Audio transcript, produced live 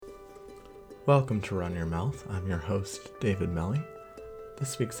Welcome to Run Your Mouth. I'm your host, David Melly.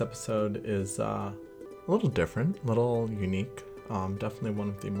 This week's episode is a little different, a little unique. Definitely one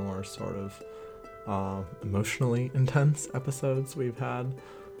of the more sort of emotionally intense episodes we've had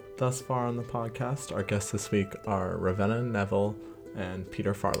thus far on the podcast. Our guests this week are Ravenna Neville and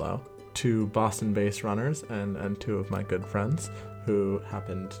Peter Farlow, two Boston-based runners and two of my good friends who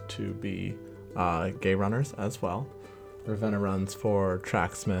happened to be gay runners as well. Ravenna runs for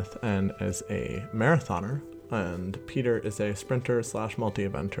Tracksmith and is a marathoner, and Peter is a sprinter /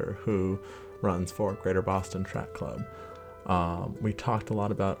 multi-eventer who runs for Greater Boston Track Club. We talked a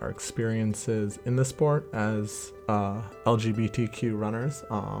lot about our experiences in the sport as LGBTQ runners,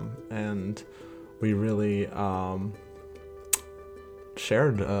 and we really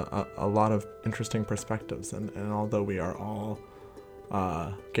shared a lot of interesting perspectives, and although we are all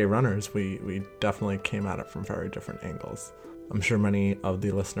gay runners, we definitely came at it from very different angles. I'm sure many of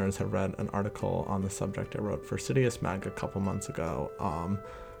the listeners have read an article on the subject I wrote for Sidious Mag a couple months ago.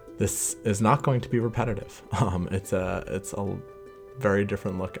 This is not going to be repetitive. It's a very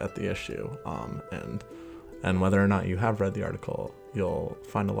different look at the issue, and whether or not you have read the article, you'll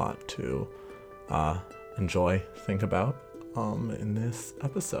find a lot to enjoy, think about in this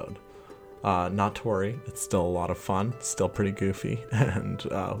episode. Not to worry, it's still a lot of fun, still pretty goofy, and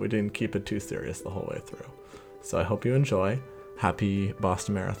we didn't keep it too serious the whole way through. So I hope you enjoy. Happy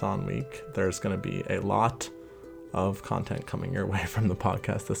Boston Marathon Week. There's going to be a lot of content coming your way from the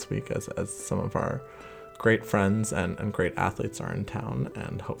podcast this week as some of our great friends and great athletes are in town,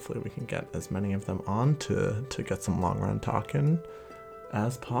 and hopefully we can get as many of them on to get some long run talking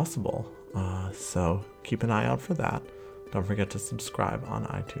as possible. So keep an eye out for that. Don't forget to subscribe on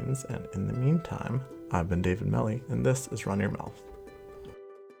iTunes, and in the meantime, I've been David Melly, and this is Run Your Mouth.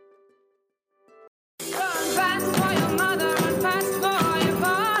 Run fast for your mother, run fast for your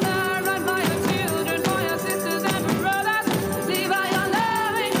father, run for your children, for your sisters and for brothers. Leave all your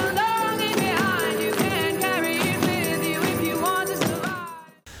loving and longing behind. You can carry it with you if you want to survive.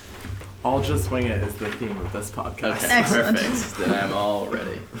 I'll Just Wing It is the theme of this podcast. Okay, Excellent. perfect. Then I'm all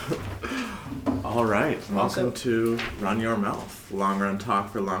ready. All right, welcome Also- to Run Your Mouth, long run talk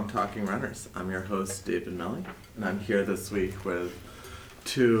for long talking runners. I'm your host, David Melly, and I'm here this week with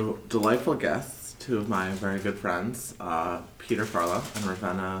two delightful guests, two of my very good friends, Peter Farlow and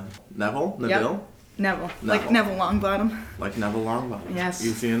Ravenna Neville. Neville. Neville. Like Neville Longbottom. Like Neville Longbottom. Yes.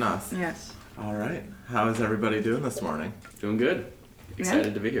 Easy and us. Yes. All right, how is everybody doing this morning? Doing good.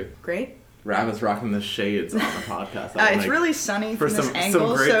 Excited to be here. Great. Rav is rocking the shades on the podcast. It's really sunny for from this some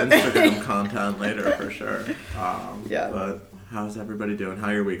angle. great so Instagram content later for sure. Yeah. But how's everybody doing? How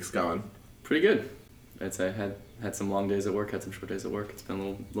are your weeks going? Pretty good. I'd say I had some long days at work, had some short days at work. It's been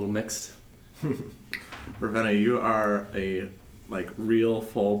a little mixed. Ravenna, you are a real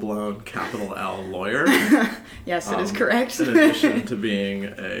full-blown capital L lawyer. Yes, it is correct. In addition to being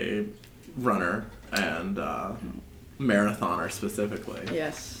a runner and marathoner specifically.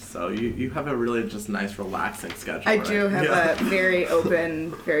 Yes. So you have a really just nice relaxing schedule. I right? do have Yeah. a very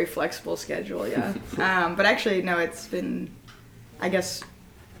open, very flexible schedule, yeah. But actually, no, it's been, I guess,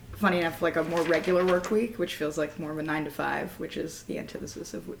 funny enough, like a more regular work week, which feels like more of a 9 to 5, which is the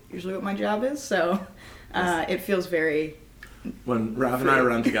antithesis of usually what my job is. So it feels very... When Rav and I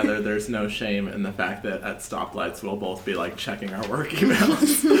run together, there's no shame in the fact that at stoplights we'll both be checking our work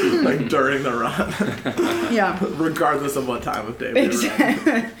emails during the run. Yeah. Regardless of what time of day we run.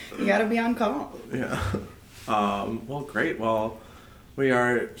 Exactly. You gotta be on call. Yeah. Well, great. Well, we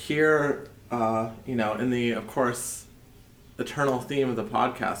are here, in the, of course, eternal theme of the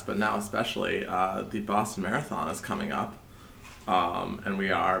podcast, but now especially the Boston Marathon is coming up. And we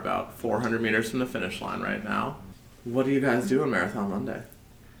are about 400 meters from the finish line right now. What do you guys do on Marathon Monday?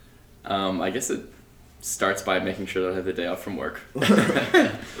 I guess it starts by making sure that I have the day off from work.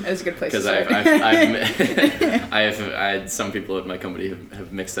 That's a good place to Because start. I had some people at my company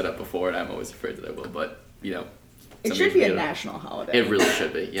have mixed it up before, and I'm always afraid that I will. But It some should people be a get national holiday. It really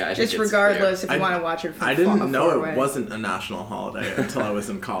should be. Yeah, I think Just it's regardless fair. if you want to watch it from I didn't know far it away. wasn't a national holiday until I was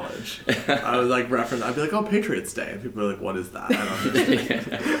in college. I was I'd be like, oh, Patriots Day. And people were like, what is that? I don't understand.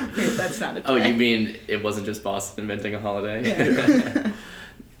 That's not a Oh, day. you mean it wasn't just Boston inventing a holiday? Yeah.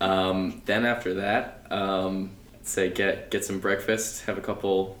 Then after that, say get some breakfast, have a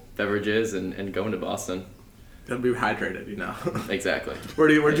couple beverages, and go into Boston. Gotta be hydrated, Exactly.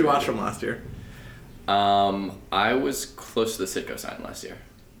 Where'd you watch from last year? I was close to the Citgo sign last year.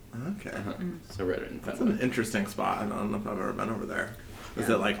 Okay. So right in That's Fenway. an interesting spot. I don't know if I've ever been over there. Is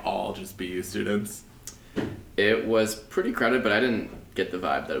it all just BU students? It was pretty crowded, but I didn't get the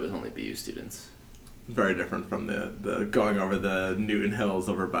vibe that it was only BU students. very different from the going over the Newton Hills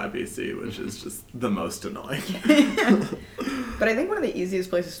over by BC, which is just the most annoying. But I think one of the easiest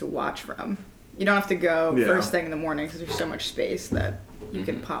places to watch from. You don't have to go Yeah. first thing in the morning because there's so much space that you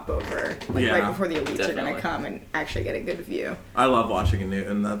can pop over Yeah, right before the elites are definitely. going to come and actually get a good view. I love watching in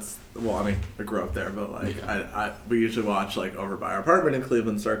Newton. I grew up there, but like we usually watch like over by our apartment in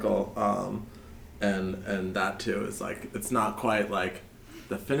Cleveland Circle, and that too is like it's not quite like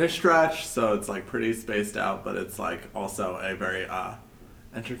the finish stretch, so it's like pretty spaced out, but it's like also a very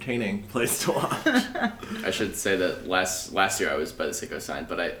entertaining place to watch. I should say that last year I was by the Sicko sign,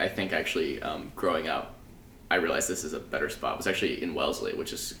 but I think actually growing up, I realized this is a better spot. It was actually in Wellesley,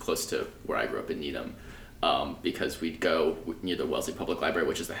 which is close to where I grew up in Needham, because we'd go near the Wellesley Public Library,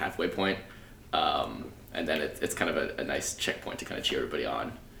 which is the halfway point, and then it's kind of a nice checkpoint to kind of cheer everybody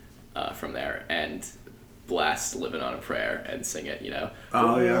on from there, and blast Living on a Prayer and sing it,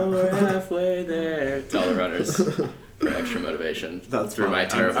 Oh, yeah. we're halfway there, to all the runners for extra motivation. That's through my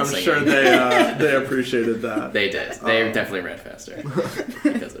funny. terrible I'm singing. sure they appreciated that. They did. They definitely ran faster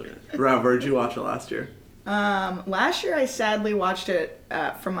because of it. Rob, where'd you watch it last year? Last year I sadly watched it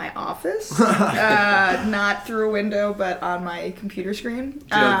from my office, not through a window, but on my computer screen. Do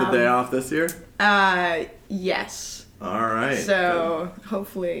you have the day off this year? Yes. All right. So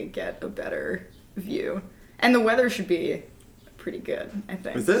hopefully get a better view. And the weather should be pretty good, I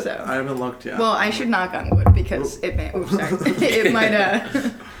think. Is it? So. I haven't looked yet. Well, I should knock on wood because it may. Oops, sorry.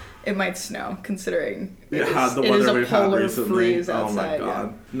 It might snow considering it is, the it is weather a we've had polar recently. freeze Oh outside. my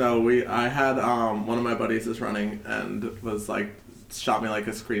god. No, I had one of my buddies is running and was like shot me like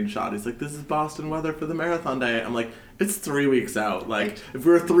a screenshot. He's like, "This is Boston weather for the marathon day." I'm like, "It's 3 weeks out. Like if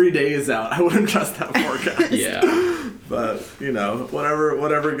we were 3 days out, I wouldn't trust that forecast." Yeah. But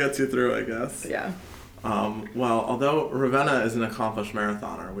whatever gets you through, I guess. Yeah. Well, although Ravenna is an accomplished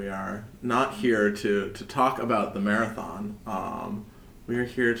marathoner, we are not here to talk about the marathon. We are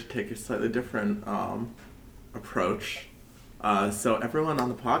here to take a slightly different approach. So everyone on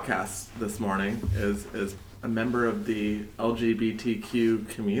the podcast this morning is a member of the LGBTQ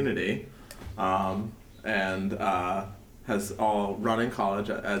community, and has all run in college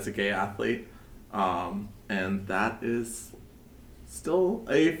as a gay athlete, and that is still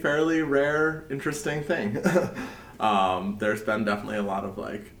a fairly rare, interesting thing. There's been definitely a lot of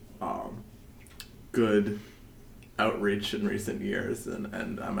like good outreach in recent years,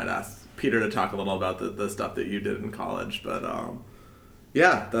 and I might ask Peter to talk a little about the stuff that you did in college, but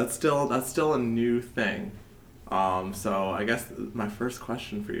yeah, that's still a new thing. So I guess my first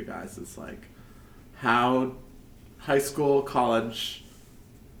question for you guys is like, how high school, college,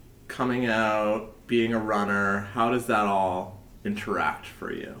 coming out, being a runner, how does that all interact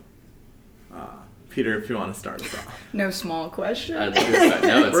for you? Peter, if you want to start us off. No small question.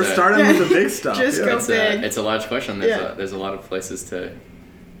 We're starting with the big stuff. Just go big. It's a large question. There's a lot of places to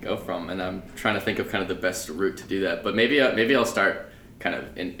go from, and I'm trying to think of kind of the best route to do that. But maybe I'll start kind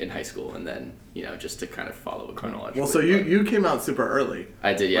of in high school, and then just to kind of follow a chronological. Well, so you came out super early.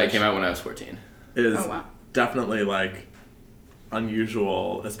 I did, yeah. Which I came out when I was 14. Is Oh, wow. definitely like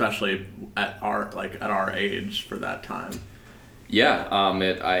unusual, especially at our age for that time. Yeah,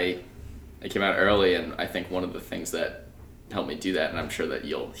 I came out early, and I think one of the things that helped me do that, and I'm sure that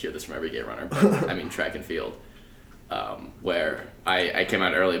you'll hear this from every gay runner, but I mean track and field, where I came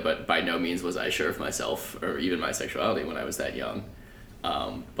out early, but by no means was I sure of myself or even my sexuality when I was that young.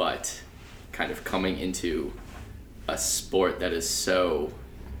 But kind of coming into a sport that is so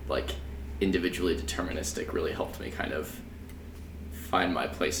like individually deterministic really helped me kind of find my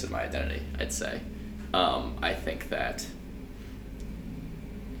place in my identity, I'd say. I think that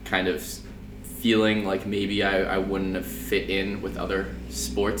kind of feeling like maybe I wouldn't have fit in with other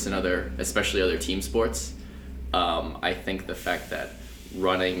sports and especially other team sports. I think the fact that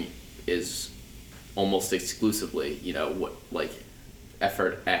running is almost exclusively, what like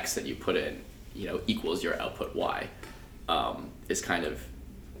effort X that you put in, equals your output Y, is kind of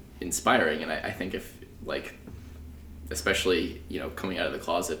inspiring. And I think if like, especially, coming out of the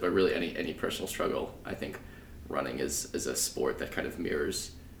closet, but really any personal struggle, I think running is a sport that kind of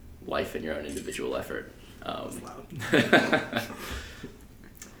mirrors life in your own individual effort.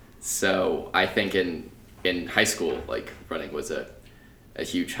 So I think in high school, like running was a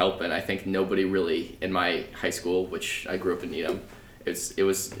huge help, and I think nobody really in my high school, which I grew up in Needham, it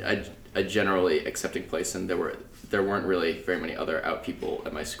was a generally accepting place, and there weren't really very many other out people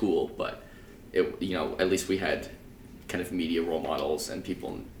at my school, but at least we had kind of media role models, and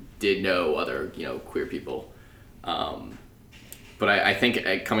people did know other queer people. But I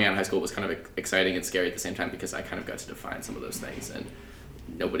think coming out of high school was kind of exciting and scary at the same time, because I kind of got to define some of those things, and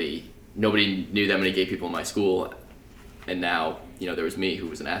nobody nobody knew that many gay people in my school, and now there was me who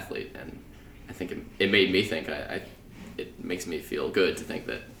was an athlete, and I think it made me think. It makes me feel good to think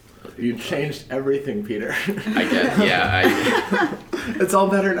that other people You changed everything, Peter. I guess, yeah. It's all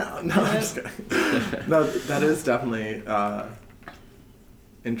better now. No, I'm just kidding. No, that is definitely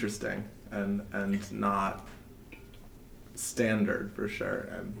interesting and not standard for sure.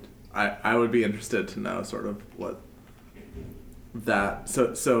 And I would be interested to know sort of what that.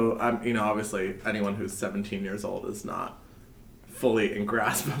 So I'm obviously anyone who's 17 years old is not fully in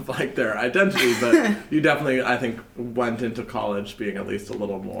grasp of like their identity, but you definitely, I think, went into college being at least a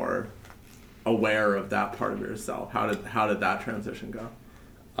little more aware of that part of yourself. How did that transition go?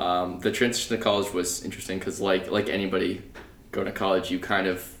 The transition to college was interesting because like anybody going to college,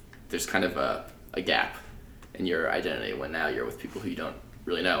 there's kind of a gap in your identity when now you're with people who you don't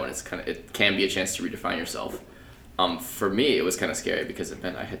really know, and it can be a chance to redefine yourself. For me, it was kind of scary because it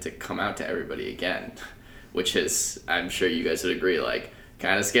meant I had to come out to everybody again, which is, I'm sure you guys would agree, like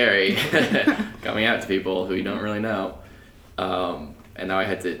kind of scary coming out to people who you don't really know. And now I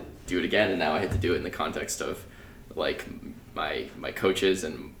had to do it again, and now I had to do it in the context of like my coaches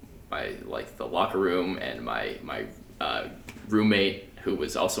and my like the locker room and my roommate who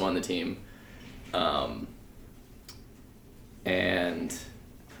was also on the team. And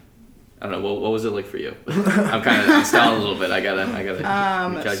I don't know, what was it like for you? I'm stalling a little bit. I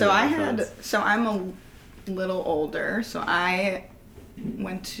gotta. So I'm a little older. So I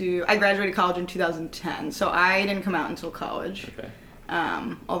graduated college in 2010. So I didn't come out until college. Okay.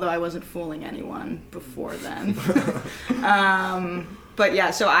 Although I wasn't fooling anyone before then. But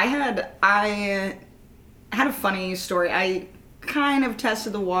yeah, so I had a funny story. I kind of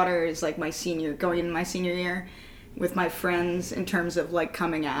tested the waters like going into my senior year with my friends in terms of like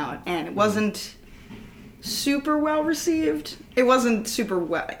coming out, and it wasn't super well received. It wasn't super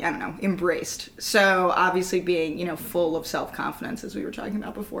well, embraced. So obviously being, full of self-confidence, as we were talking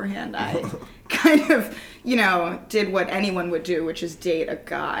about beforehand, I kind of, did what anyone would do, which is date a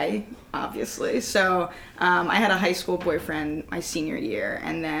guy, obviously. So I had a high school boyfriend my senior year,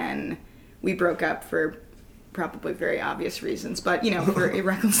 and then we broke up for probably very obvious reasons, but for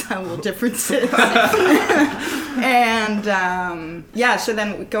irreconcilable differences. And so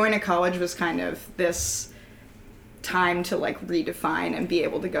then going to college was kind of this time to like redefine and be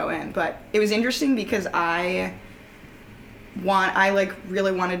able to go in. But it was interesting because I like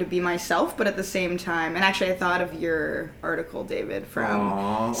really wanted to be myself, but at the same time, and actually I thought of your article, David,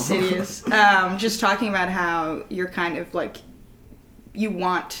 from Cities, just talking about how you're kind of like, you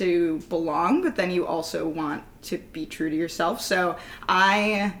want to belong, but then you also want to be true to yourself. So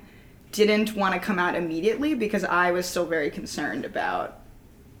I didn't want to come out immediately because I was still very concerned about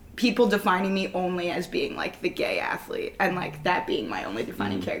people defining me only as being like the gay athlete and like that being my only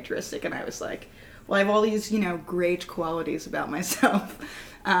defining characteristic. And I was like, well, I have all these, great qualities about myself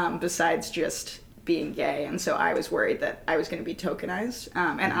besides just being gay. And so I was worried that I was going to be tokenized.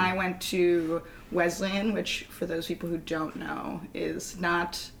 And I went to Wesleyan, which for those people who don't know is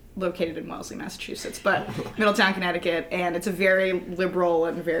not located in Wellesley, Massachusetts, but Middletown, Connecticut, and it's a very liberal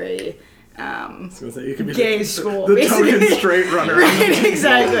and very you could be gay school, the basically. token straight runner. Right,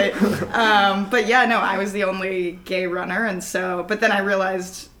 exactly. But yeah, no, I was the only gay runner, and so, but then I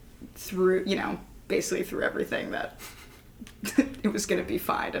realized through everything that it was going to be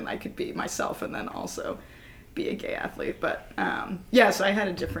fine, and I could be myself, and then also be a gay athlete. But so I had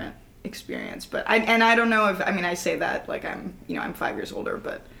a different experience, but I don't know if, I say that like I'm 5 years older,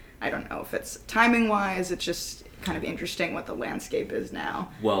 but I don't know if it's timing wise, it's just kind of interesting what the landscape is now.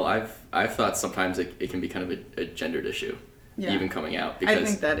 Well, I've thought sometimes it can be kind of a gendered issue, even coming out. Because I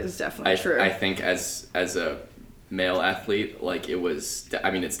think that is definitely true. I think as a male athlete, like it's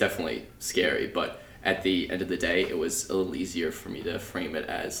definitely scary, but at the end of the day, it was a little easier for me to frame it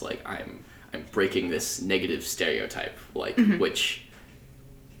as like I'm breaking this negative stereotype, like which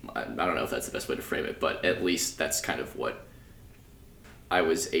I don't know if that's the best way to frame it, but at least that's kind of what I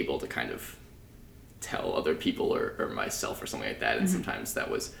was able to kind of tell other people or myself or something like that, and sometimes that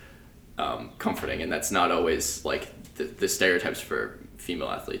was comforting, and that's not always like the stereotypes for female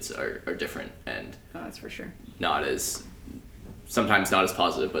athletes are different, and that's for sure sometimes not as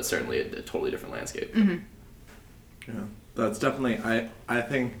positive, but certainly a totally different landscape. Yeah, that's definitely, I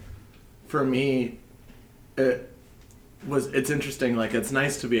think for me it's interesting, like it's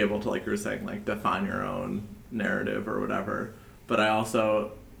nice to be able to, like you were saying, like define your own narrative or whatever, but I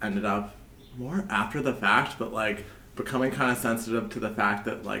also ended up more after the fact, but like becoming kind of sensitive to the fact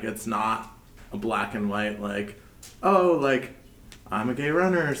that like it's not a black and white, like, oh, like I'm a gay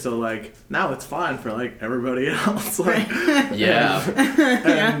runner, so like now it's fine for like everybody else. Like, Yeah.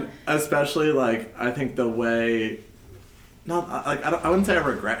 and especially like I think the way, not like I wouldn't say I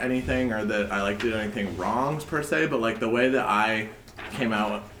regret anything or that I like did anything wrong per se, but like the way that I came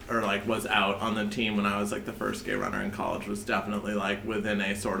out or like was out on the team when I was like the first gay runner in college was definitely like within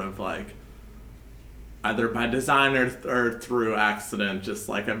a sort of like either by design or through accident, just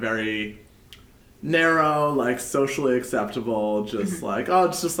like a very narrow, like socially acceptable, just like, oh,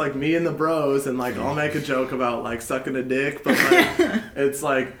 it's just like me and the bros, and like I'll make a joke about like sucking a dick, but like it's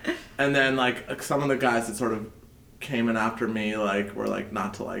like, and then like some of the guys that sort of came in after me like were like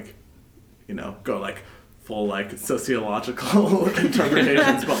not to like, you know, go like full like sociological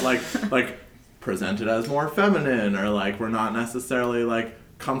interpretations, but like presented as more feminine, or like we're not necessarily like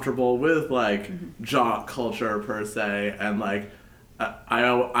comfortable with like jock culture per se, and like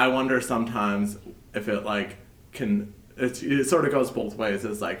I wonder sometimes if it like can it sort of goes both ways.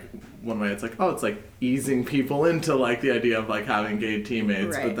 It's like one way it's like, oh, it's like easing people into like the idea of like having gay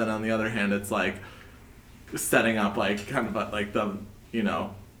teammates, Right. but then on the other hand it's like setting up like kind of like the, you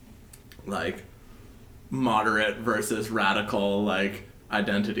know, like moderate versus radical like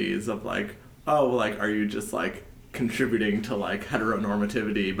identities of like, oh, like are you just like contributing to like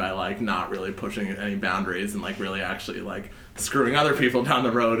heteronormativity by like not really pushing any boundaries and like really actually like screwing other people down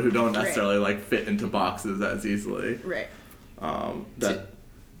the road who don't necessarily like fit into boxes as easily. Right. That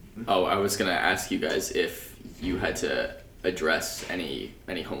Oh, I was gonna ask you guys if you had to address any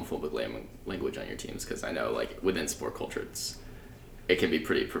homophobic language on your teams, because I know like within sport culture it can be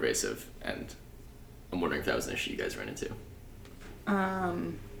pretty pervasive, and I'm wondering if that was an issue you guys ran into.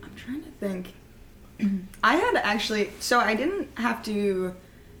 I'm trying to think. I had actually, so I didn't have to,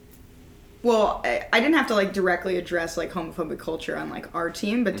 well, I didn't have to like directly address like homophobic culture on like our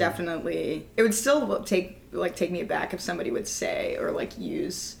team, but definitely it would still take me aback if somebody would say or like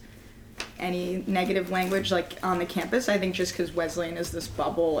use any negative language like on the campus. I think just because Wesleyan is this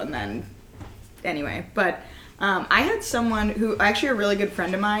bubble, and then anyway, but I had someone who actually a really good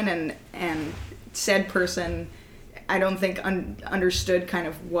friend of mine, and said person I don't think understood kind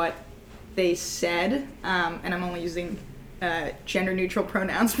of what they said, and I'm only using gender neutral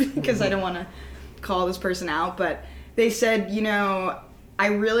pronouns because I don't want to call this person out, but they said, you know, I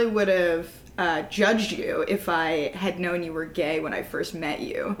really would have judged you if I had known you were gay when I first met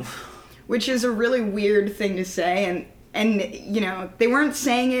you, which is a really weird thing to say, and you know, they weren't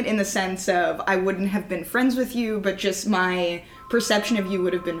saying it in the sense of I wouldn't have been friends with you, but just my perception of you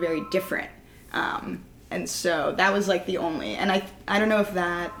would have been very different, and so that was like the only, and I don't know if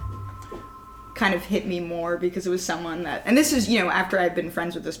that kind of hit me more because it was someone that, and this is, you know, after I've been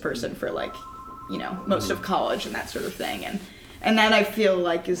friends with this person for like, you know, most of college and that sort of thing, and that I feel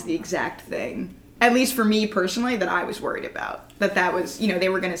like is the exact thing, at least for me personally, that I was worried about, that was, you know, they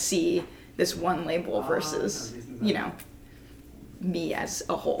were going to see this one label versus, you know, me as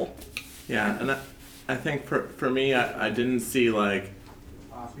a whole. yeah, and I think for me I didn't see like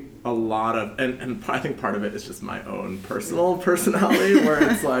a lot of, and I think part of it is just my own personal personality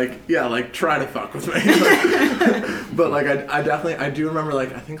where it's like, yeah, like try to fuck with me. Like, but like I do remember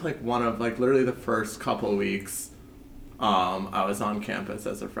like I think like one of like literally the first couple of weeks I was on campus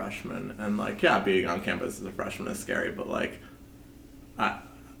as a freshman, and like, yeah, being on campus as a freshman is scary, but like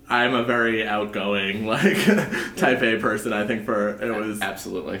I'm a very outgoing like type A person. I think it was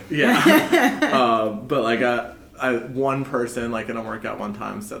Absolutely. yeah. But like one person like in a workout one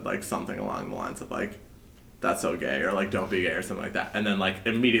time said like something along the lines of like, that's so gay, or like don't be gay or something like that, and then like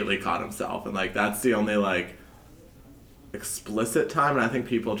immediately caught himself, and like that's the only like explicit time. And I think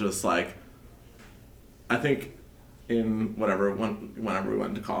people just like, I think in whenever we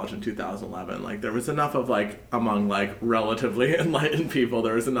went to college in 2011, like there was enough of like among like relatively enlightened people,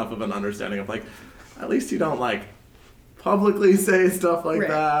 there was enough of an understanding of like, at least you don't like publicly say stuff like Right.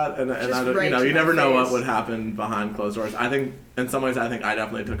 that, and Just I don't, right you know, to you my never know what face. would happen behind closed doors. I think in some ways I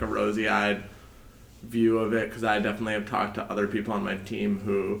definitely took a rosy-eyed view of it, because I definitely have talked to other people on my team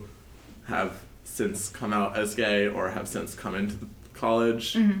who have since come out as gay or have since come into the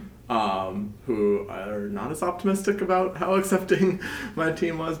college, who are not as optimistic about how accepting my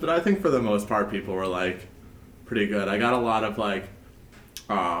team was, but I think for the most part people were like pretty good. I got a lot of like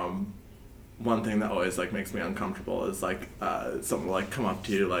one thing that always like makes me uncomfortable is like someone will like come up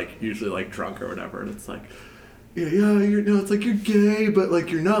to you like usually like drunk or whatever, and it's like, yeah, you're no, it's like you're gay, but like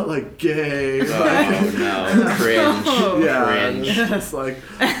you're not like gay. Oh no, cringe. Yeah, Cringe. it's just like,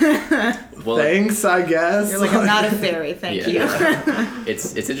 Well, thanks, I guess. You're like, I'm not a fairy, thank you.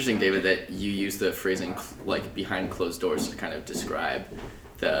 It's interesting, David, that you use the phrasing like behind closed doors to kind of describe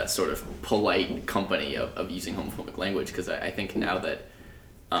the sort of polite company of using homophobic language, because I think now that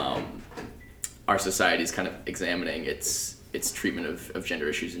our society is kind of examining its treatment of gender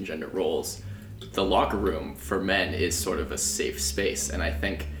issues and gender roles, the locker room for men is sort of a safe space. And I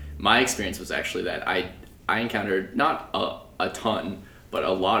think my experience was actually that I encountered not a ton, but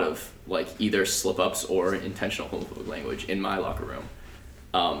a lot of like either slip-ups or intentional homophobic language in my locker room.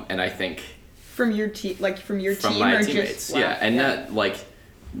 And I think From your team, from team, my or teammates, just yeah, and not like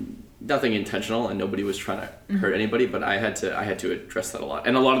nothing intentional, and nobody was trying to hurt anybody, but I had to address that a lot,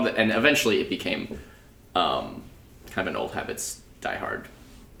 and eventually it became kind of an old habits die hard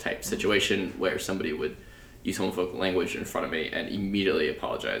type situation where somebody would use homophobic language in front of me and immediately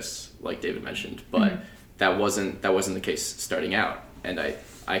apologize, like David mentioned, but that wasn't the case starting out, and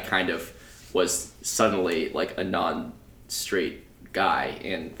I kind of was suddenly like a non-straight guy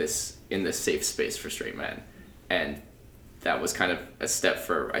in this safe space for straight men, and that was kind of a step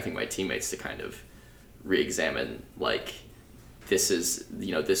for, I think, my teammates to kind of re-examine, like, this is,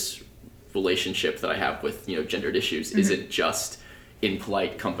 this relationship that I have with, gendered issues isn't just in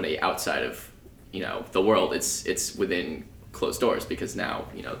polite company outside of, the world. It's within closed doors, because now,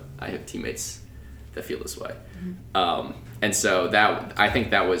 I have teammates that feel this way. And so I think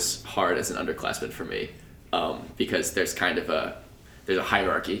that was hard as an underclassman for me, because there's kind of there's a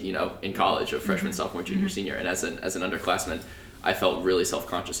hierarchy, in college of freshman, sophomore, junior, senior, and as an underclassman, I felt really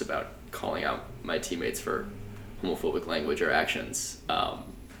self-conscious about calling out my teammates for homophobic language or actions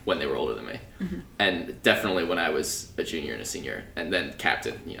when they were older than me. And definitely when I was a junior and a senior, and then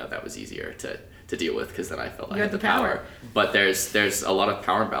captain, that was easier to deal with, because then I felt I had the power. But there's a lot of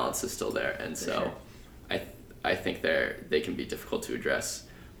power imbalances still there, and so I think they can be difficult to address.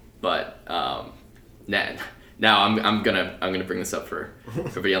 But now I'm gonna bring this up for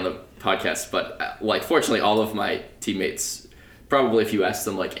everybody on the podcast, but like fortunately all of my teammates, probably if you ask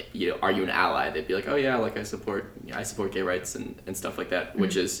them like, are you an ally, they'd be like, oh yeah, like I support gay rights and stuff like that,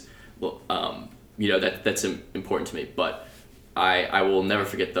 which is that's important to me. But I will never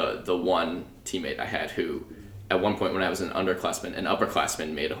forget the one teammate I had who at one point when I was an underclassman, an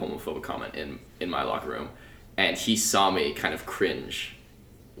upperclassman made a homophobic comment in my locker room, and he saw me kind of cringe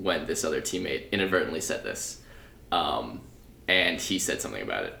when this other teammate inadvertently said this. And he said something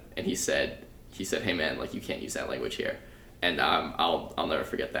about it, and he said, hey man, like, you can't use that language here. And I'll never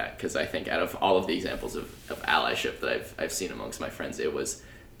forget that, because I think out of all of the examples of allyship that I've seen amongst my friends, it was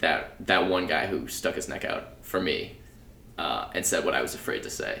that one guy who stuck his neck out for me and said what I was afraid to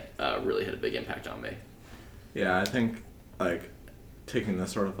say really had a big impact on me. Yeah, I think like taking the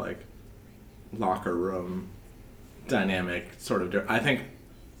sort of like locker room dynamic sort of, I think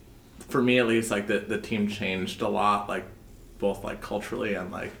for me at least, like the team changed a lot, like both like culturally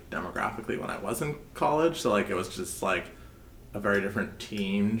and like demographically when I was in college. So like it was just like a very different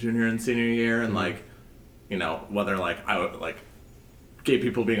team junior and senior year, and like, whether like I would like gay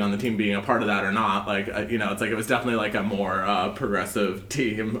people being on the team being a part of that or not, like it's like it was definitely like a more progressive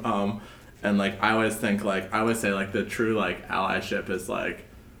team. And like I always say like the true like allyship is like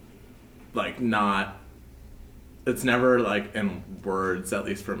not, it's never like in words, at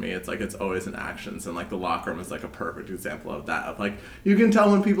least for me. It's like it's always in actions, and like the locker room is like a perfect example of that. Of like you can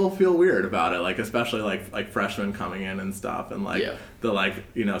tell when people feel weird about it, like especially like freshmen coming in and stuff, and like the like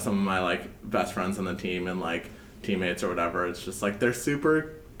some of my like best friends on the team and like teammates or whatever. It's just like they're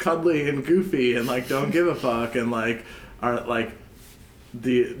super cuddly and goofy and like don't give a fuck, and like are like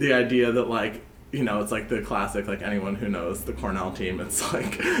the idea that like it's like the classic, like anyone who knows the Cornell team, it's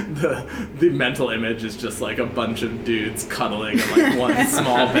like the mental image is just like a bunch of dudes cuddling in like one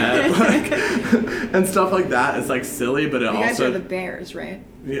small bed, like, and stuff like that. It's like silly, but it you guys also are the Bears, right?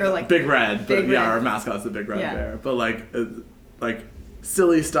 Yeah, or like Big Red, but Big yeah, Red. our mascot's the Big Red Yeah. Bear. But like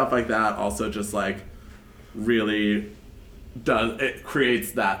silly stuff like that also just like really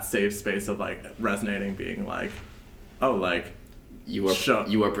creates that safe space of like resonating, being like, oh, like You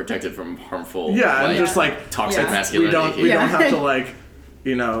are protected from harmful, and just like toxic Yeah. masculinity. we here. don't have to like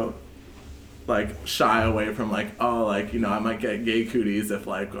like shy away from like, oh, like I might get gay cooties if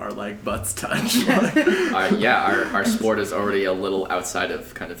like our like butts touch. Like, Our sport is already a little outside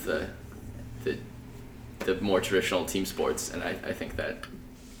of kind of the more traditional team sports, and I think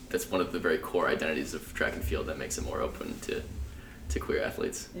that's one of the very core identities of track and field that makes it more open to queer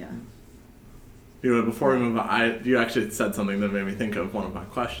athletes. Yeah. Before we move on, you actually said something that made me think of one of my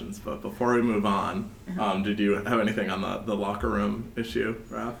questions. But before we move on, did you have anything on the locker room issue,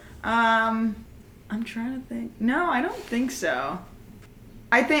 Raph? I'm trying to think. No, I don't think so.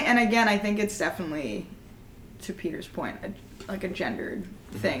 I think it's definitely, to Peter's point, a gendered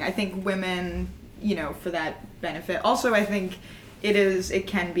thing. I think women, for that benefit. Also, I think it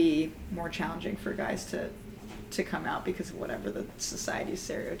can be more challenging for guys to come out because of whatever the society's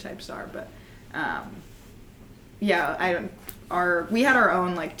stereotypes are. But yeah, we had our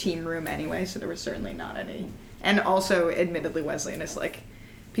own like team room anyway, so there was certainly not any. And also, admittedly, Wesleyan is like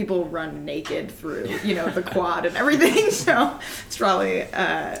people run naked through the quad and everything, so it's probably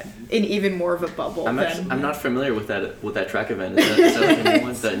in even more of a bubble. I'm than, not familiar with that track event. Is that like a new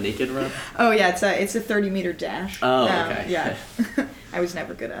one, the naked run? Oh yeah, it's a 30-meter dash. Oh, okay. Yeah, I was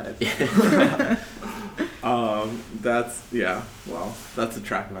never good at it. That's a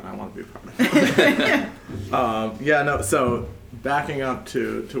track event I want to be part of. So backing up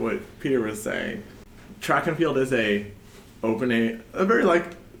to what Peter was saying, track and field is a very like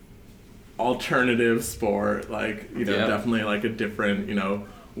alternative sport, like definitely like a different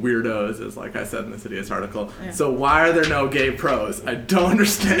weirdos, as like I said in the Citius article. Yeah. So why are there no gay pros? I don't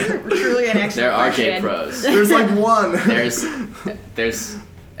understand. Truly an excellent There are gay question. pros. There's like one. There's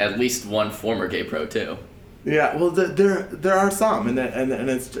at least one former gay pro too. Yeah, well, there are some, and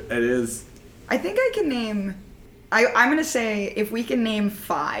it is. I think I can name. I'm gonna say if we can name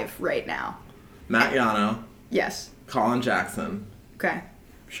 5 right now. Matt Yano, Yes. Colin Jackson, Okay.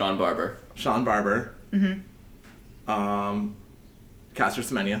 Sean Barber. Sean Barber, Castor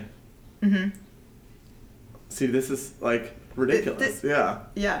Semenya. See, this is like ridiculous. Yeah.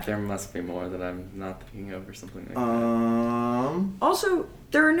 Yeah. There must be more that I'm not thinking of or something like that. Also,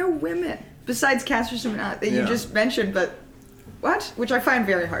 there are no women besides Castor Semenya that you Yeah. just mentioned, but what? Which I find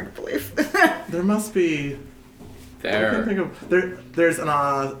very hard to believe. There must be. I can't think of. There's an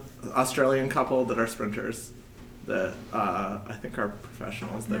Australian couple that are sprinters that I think are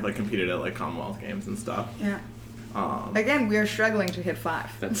professionals. They've like competed at like Commonwealth Games and stuff. Yeah. Again, we are struggling to hit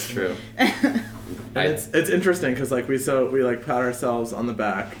 5. That's true. And it's interesting because like we like pat ourselves on the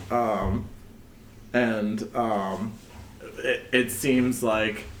back, and it seems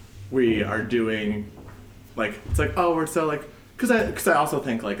like we are doing like it's like we're so like because I also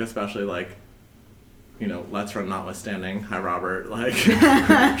think like especially like Let's Run notwithstanding, hi Robert, like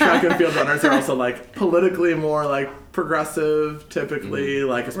track and field runners are also like politically more like progressive typically,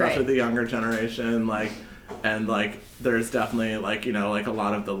 like especially Right. the younger generation, like and like there's definitely like like a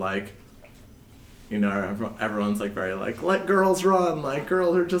lot of the like everyone's like very like let girls run, like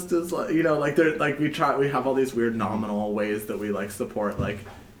girls are just as like like they're like we have all these weird nominal ways that we like support like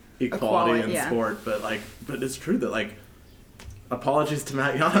equality in yeah. sport, but it's true that like apologies to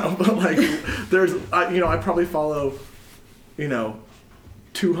Matt Yano, but like there's I probably follow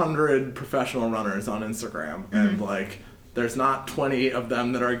 200 professional runners on Instagram, and like there's not 20 of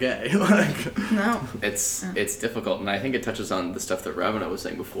them that are gay. Like No. It's difficult, and I think it touches on the stuff that Ravana was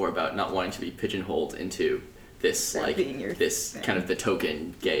saying before about not wanting to be pigeonholed into this That like being your this thing. kind of the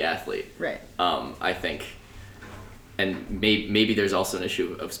token gay athlete. Right. I think, and maybe there's also an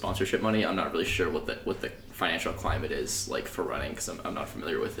issue of sponsorship money. I'm not really sure what the financial climate is like for running because I'm not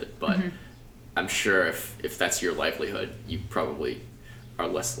familiar with it, but I'm sure if that's your livelihood, you probably are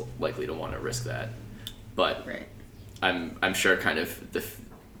less likely to want to risk that. But Right. I'm sure kind of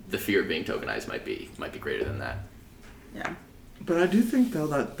the fear of being tokenized might be greater than that. Yeah. But I do think though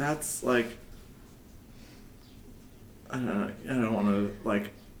that's like I don't want to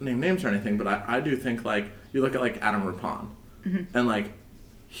like name names or anything, but I do think like you look at like Adam Rippon, and like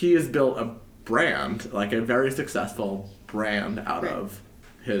he has built a brand, like a very successful brand out Right. of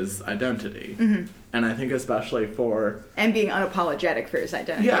his identity, and I think especially for And being unapologetic for his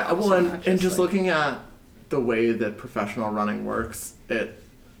identity. yeah, also, well, not and just like- looking at the way that professional running works, it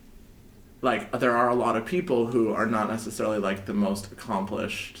like there are a lot of people who are not necessarily like the most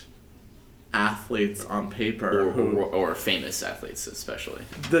accomplished athletes on paper Or famous athletes especially.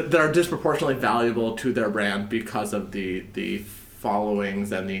 that are disproportionately valuable to their brand because of the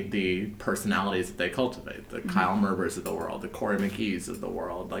followings and the personalities that they cultivate. The Kyle Merbers of the world, the Corey McGee's of the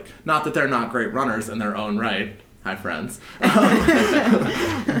world. Like, not that they're not great runners in their own right. Hi, friends.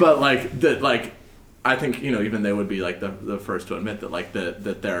 But like that, like I think even they would be like the first to admit that like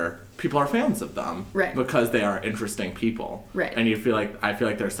that they're people are fans of them, Right. because they are interesting people, Right. And I feel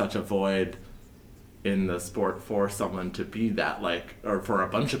like there's such a void in the sport for someone to be that, like, or for a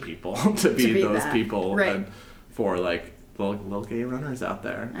bunch of people to be those that. people, Right. and for like little gay runners out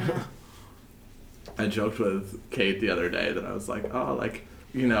there. I joked with Kate the other day that I was like, oh, like,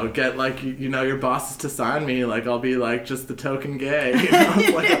 get like your bosses to sign me, like I'll be like just the token gay.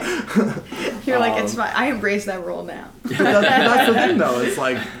 It's like, You're like, it's fine. I embrace that role now. that's the thing though. It's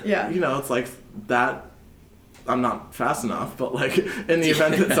like Yeah. it's like that. I'm not fast enough, but like in the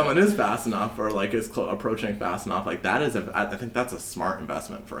event that someone is fast enough or like is approaching fast enough, like that is I think that's a smart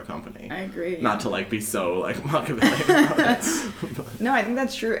investment for a company. I agree. Not to like be so like Machiavellian about it. No, I think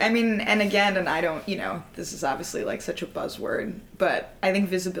that's true. I mean, and again, and I don't, this is obviously like such a buzzword, but I think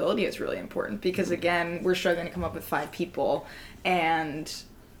visibility is really important because again, we're struggling to come up with 5 people, and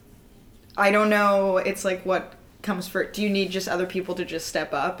I don't know, it's like what comes first. Do you need just other people to just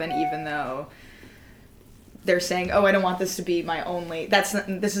step up? And even though they're saying, oh, I don't want this to be my only, this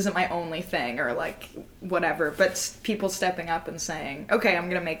isn't my only thing, or like whatever, but people stepping up and saying, okay, I'm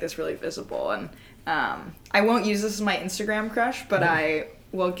gonna make this really visible. And I won't use this as my Instagram crush, but I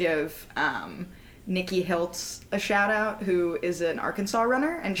will give Nikki Hiltz a shout out, who is an Arkansas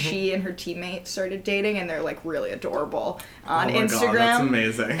runner, and she and her teammate started dating, and they're like really adorable on Oh my Instagram. God, that's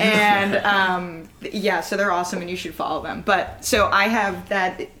amazing. And yeah, so they're awesome, and you should follow them. But so I have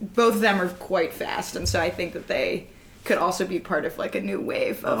that. Both of them are quite fast, and so I think that they could also be part of like a new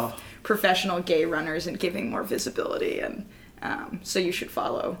wave of professional gay runners and giving more visibility. And so you should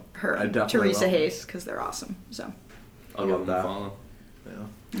follow her, I and definitely Teresa will. Hayes, because they're awesome. So I'll love give them a that. follow.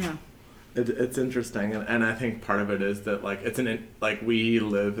 Yeah. yeah. It's interesting, and I think part of it is that like like we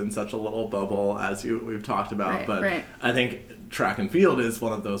live in such a little bubble, as we've talked about. Right, but right. I think track and field is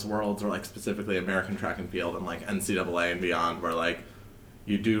one of those worlds, or like specifically American track and field and like NCAA and beyond, where like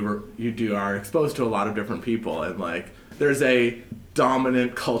you are exposed to a lot of different people, and like there's a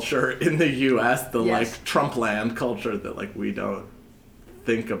dominant culture in the U.S., the Yes. like Trumpland culture that like we don't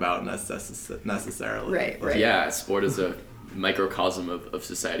think about necessarily. Right, Like, right. Yeah, sport is a microcosm of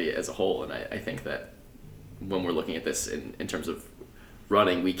society as a whole, and I think that when we're looking at this in terms of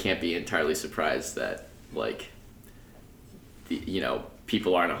running, we can't be entirely surprised that like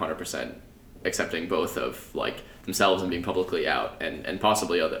people aren't 100% accepting both of like themselves and being publicly out, and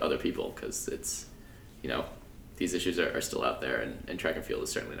possibly other people, because it's these issues are still out there, and track and field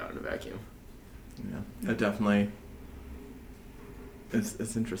is certainly not in a vacuum. Yeah, it definitely.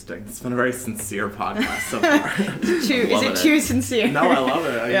 It's interesting. It's been a very sincere podcast so far. Is Loving it it. too sincere? No, I love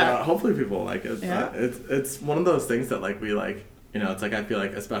it. Yeah. Hopefully people like it. Yeah. It's one of those things that like we like. It's like I feel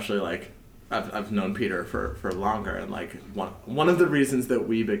like especially like I've known Peter for longer, and like one of the reasons that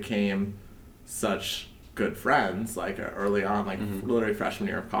we became such good friends like early on, like literally freshman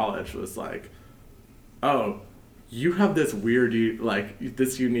year of college, was like, oh, you have this weird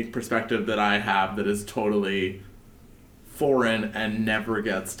this unique perspective that I have that is totally foreign and never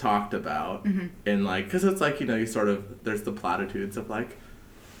gets talked about. And like, because it's like you sort of, there's the platitudes of like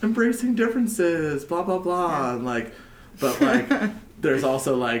embracing differences, blah blah blah, and like, but like there's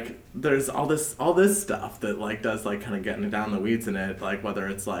also like there's all this stuff that like does like kind of getting down the weeds in it, like whether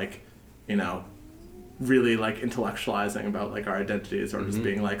it's like really like intellectualizing about like our identities, or just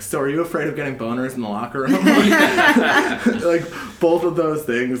being like, so are you afraid of getting boners in the locker room? Like both of those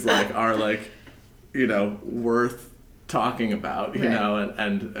things like are like worth talking about, you Right. know,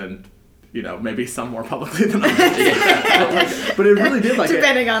 and maybe some more publicly than others. But it really did like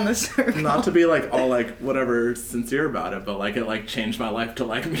Depending on the circle. not to be like all like whatever sincere about it, but like it like changed my life to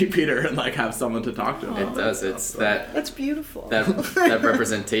like meet Peter and like have someone to talk to. It does. It's that That's beautiful. that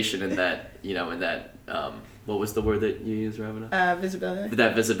representation and that in that what was the word that you used, Ravana? Visibility.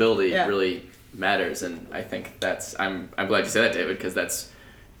 That visibility Yeah. really matters, and I think that's I'm glad you said that, David, because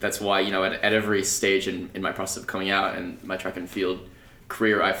that's why at every stage in my process of coming out and my track and field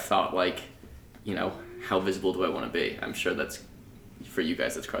career, I've thought like, how visible do I want to be? I'm sure that's for you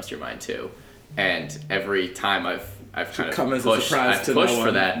guys, that's crossed your mind too. And every time I've kind of come as a pushed, surprise I've to pushed no for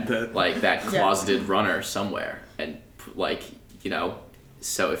one that that- closeted runner somewhere, and like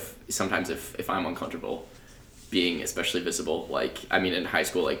so if I'm uncomfortable being especially visible, like I mean in high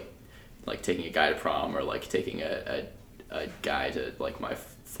school, like taking a guy to prom, or like taking a guy to like my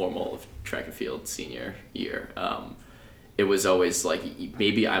formal track and field senior year, it was always like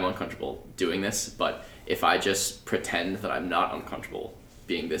maybe I'm uncomfortable doing this, but if I just pretend that I'm not uncomfortable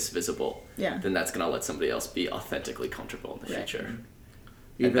being this visible, Yeah. then that's gonna let somebody else be authentically comfortable in the Right. future.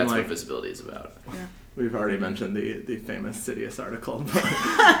 Even And that's like what visibility is about. Yeah. we've already mentioned the famous Sidious article,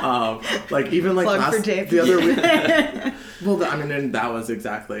 but like even like Plug for Dave. the other week. Well, I mean, and that was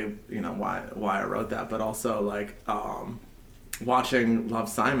exactly why I wrote that, but also like watching Love,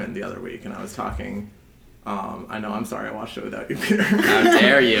 Simon the other week, and I was talking. I know, I'm sorry I watched it without you, Peter. How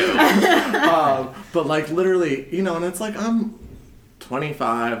dare you? But like literally, and it's like I'm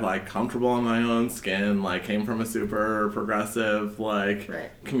 25, like comfortable in my own skin, like came from a super progressive like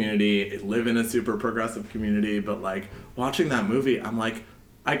Right. community, live in a super progressive community, but like watching that movie, I'm like,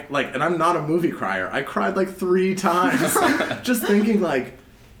 and I'm not a movie crier. I cried like 3 times just thinking like,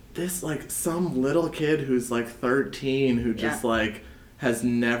 this like some little kid who's like 13 who just like has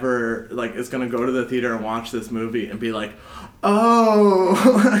never like is gonna go to the theater and watch this movie and be like,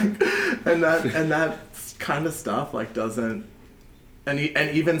 oh, like, and that kind of stuff like doesn't, and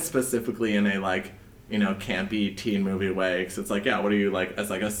even specifically in a like, you know, campy teen movie way, because it's like, yeah, what are you like as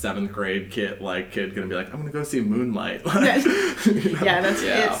like a 7th grade kid gonna be like, I'm gonna go see Moonlight, like, you know, that's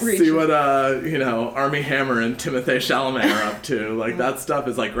it. see what you know, Armie Hammer and Timothée Chalamet are up to, like that stuff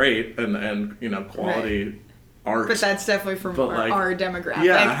is like great and you know, quality art. But that's definitely from our demographic.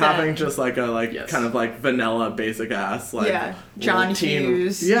 Yeah, having just like a kind of like vanilla basic ass like John teen,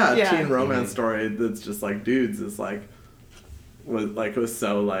 Hughes. teen romance story that's just like dudes is like was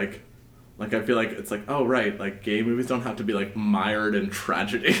so like I feel like it's like, oh right, like gay movies don't have to be like mired in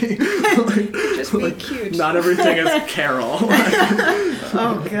tragedy. Like, just be cute. Not everything is Carol.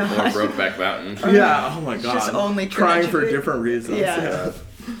 Oh god. Or Brokeback Mountain. Yeah. Oh my god. Just only crying tragedy. for different reasons. Yeah.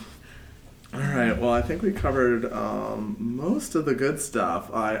 All right. Well, I think we covered most of the good stuff.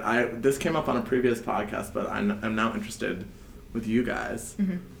 This came up on a previous podcast, but I'm now interested with you guys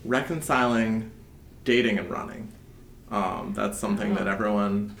reconciling dating and running. That's something that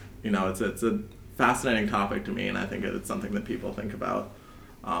everyone, you know, it's a fascinating topic to me, and I think it's something that people think about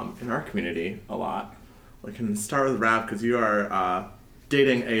in our community a lot. We can start with Rav, because you are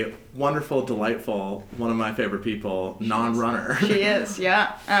dating a wonderful, delightful, one of my favorite people, non-runner. She is,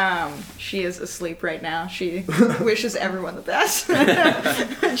 yeah. She is asleep right now. She wishes everyone the best.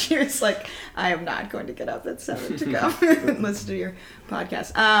 She was like, I am not going to get up at 7 to go and listen to your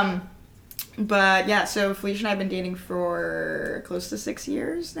podcast. But yeah, so Felicia and I have been dating for close to 6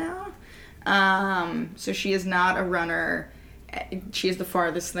 years now. So she is not a runner. She is the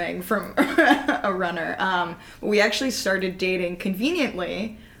farthest thing from a runner. We actually started dating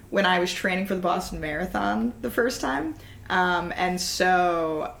conveniently when I was training for the Boston Marathon the first time. And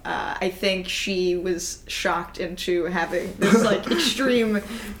so I think she was shocked into having this like extreme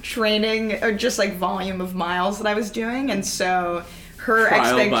training or just like volume of miles that I was doing. And so her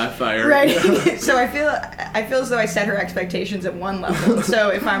trial by fire. Right. So I feel as though I set her expectations at one level. So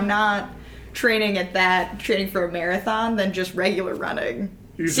if I'm not training for a marathon, then just regular running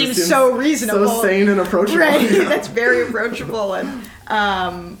seems so reasonable, so sane and approachable. Right. That's very approachable. And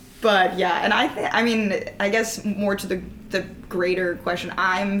but yeah, and I mean I guess more to the greater question,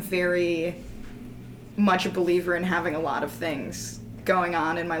 I'm very much a believer in having a lot of things going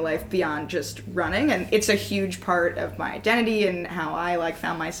on in my life beyond just running, and it's a huge part of my identity and how I like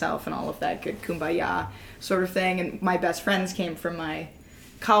found myself and all of that good kumbaya sort of thing. And my best friends came from my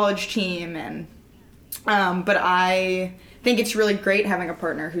college team, and but I think it's really great having a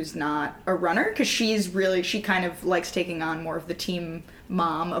partner who's not a runner, because she kind of likes taking on more of the team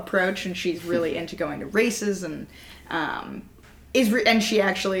mom approach, and she's really into going to races and and she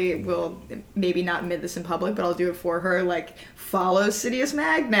actually will, maybe not admit this in public, but I'll do it for her, like follow Sidious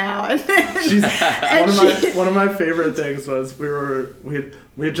Mag now. One of my favorite things was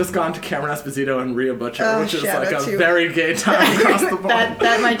we had just gone to Cameron Esposito and Rhea Butcher, which is like a very gay time across the board.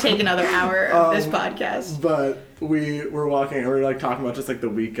 that might take another hour of this podcast. But we were walking and we were like talking about just like the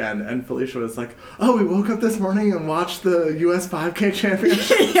weekend, and Felicia was like, "Oh, we woke up this morning and watched the US 5K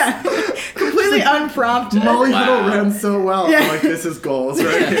championship." Yeah, completely unprompted. Molly Hiddle ran so well. Yeah. I'm like, this is goals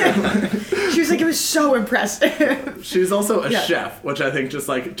right here. She was like, it was so impressive. She's also a chef, which I think just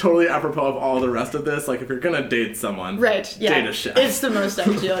like totally apropos of all the rest of this. Like if you're gonna date someone, right? Yeah, date a chef. It's the most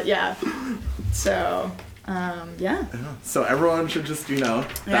ideal. Yeah. So. Yeah. So everyone should just, you know,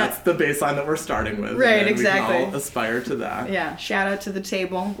 that's the baseline that we're starting with. Right, and exactly. We can all aspire to that. Yeah. Shout out to the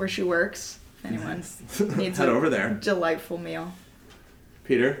table where she works. If anyone needs head over there. Delightful meal.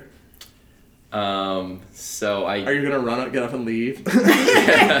 Peter? So Are you gonna get up and leave?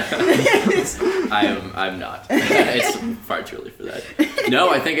 I'm not. It's far too early for that. No,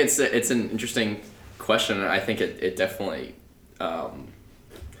 I think it's an interesting question, and I think it definitely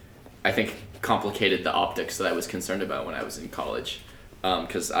I think complicated the optics that I was concerned about when I was in college,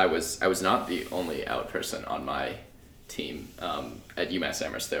 because I was not the only out person on my team at UMass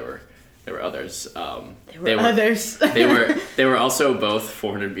Amherst. There were others. They were also both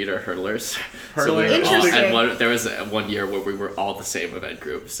 400-meter hurlers. Interesting. There was one year where we were all the same event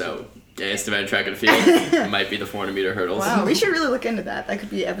group. So gayest event track and field might be the 400-meter hurdles. Wow, we should really look into that. That could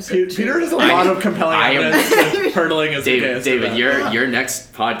be episode 2. Peter has a lot of compelling evidence that hurdling is the gayest David, event. your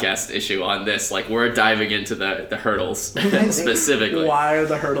next podcast issue on this, like we're diving into the hurdles specifically. Why are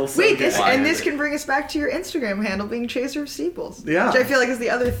the hurdles so Wait, gay? this can bring us back to your Instagram handle being Chaser of Steeples. Yeah. Which I feel like is the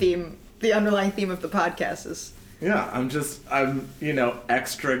other theme, the underlying theme of the podcast is Yeah, I'm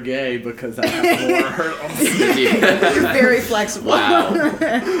extra gay because I have more hurdles. You're very flexible.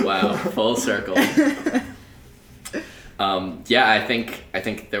 Wow, full circle. Yeah, I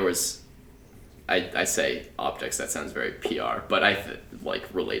think there was, I say optics, that sounds very PR, but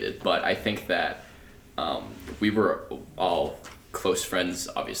related, but I think that we were all close friends,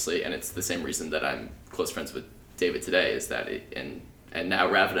 obviously, and it's the same reason that I'm close friends with David today, is that and now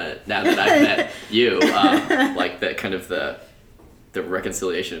Ravna, now that I've met you, like that kind of the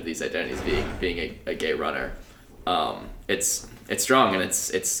reconciliation of these identities being a gay runner, it's strong, and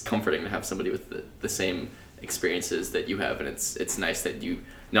it's comforting to have somebody with the same experiences that you have, and it's nice that you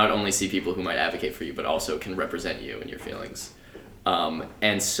not only see people who might advocate for you, but also can represent you and your feelings.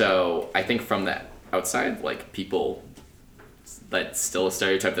 And so I think from that outside, like, people, that's still a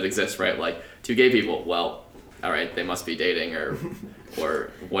stereotype that exists, right? Like, two gay people, well, all right, they must be dating or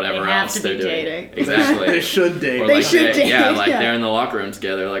whatever They have else to be they're doing. dating. Exactly. They should date. Or They like should date, Yeah, like yeah. they're in the locker room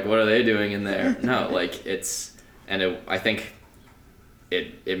together. Like, what are they doing in there? No, like I think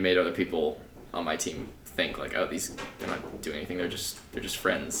it made other people on my team think like, oh, they're not doing anything. They're just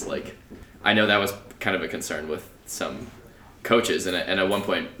friends. Like, I know that was kind of a concern with some coaches, and at one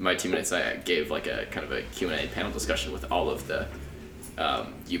point my teammates, I gave like a kind of a Q&A panel discussion with all of the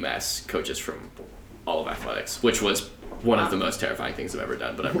UMass coaches from all of athletics, which was one of the most terrifying things I've ever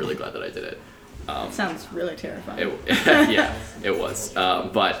done, but I'm really glad that I did it. Sounds really terrifying. Yeah, it was.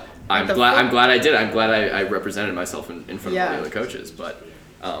 But I'm glad I did it. I'm glad I represented myself in front of all the other coaches. But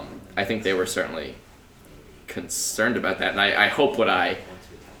I think they were certainly concerned about that, and I hope what I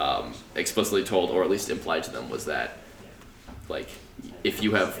explicitly told, or at least implied to them, was that, like, if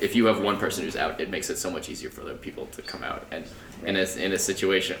you have one person who's out, it makes it so much easier for other people to come out. And in a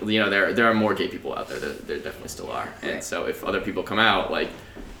situation, there are more gay people out there. There definitely still are. And Right. so if other people come out, like,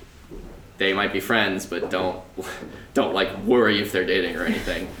 they might be friends, but don't like worry if they're dating or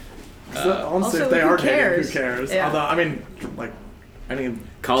anything. Honestly, Also, if they who are cares? dating, who cares? Yeah. Although, I mean, like, any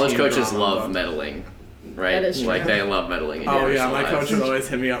College team coaches drama, love but- meddling, right? That is true. Like, they love meddling in Oh your yeah, personal my lives. coach would always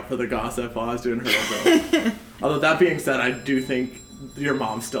hit me up for the gossip while I was doing hurdle drills. Although that being said, I do think your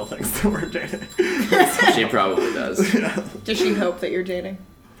mom still thinks that we're dating. She probably does. Does she hope that you're dating?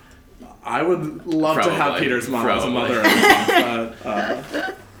 I would love to have Probably. Peter's mom as a Probably. mother,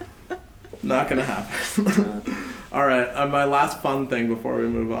 but not gonna happen. All right, my last fun thing before we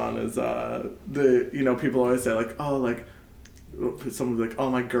move on is people always say like, oh, like, someone's like, oh,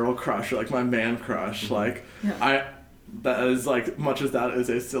 my girl crush, or like my man crush, like that is, like, much as that is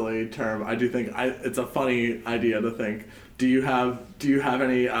a silly term, I do think it's a funny idea to think. Do you have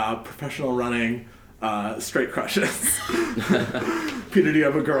any professional running straight crushes? Peter, do you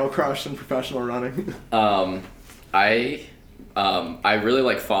have a girl crush in professional running? I really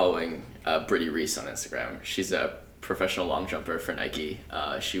like following Brittany Reese on Instagram. She's a professional long jumper for Nike.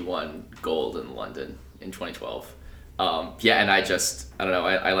 She won gold in London in 2012. And I don't know,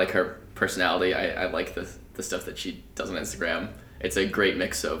 I like her personality. I like the stuff that she does on Instagram. It's a great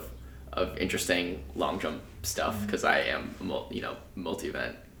mix of interesting long jump stuff, because I am a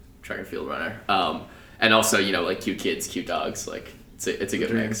multi-event track and field runner. And also, like, cute kids, cute dogs, like, it's a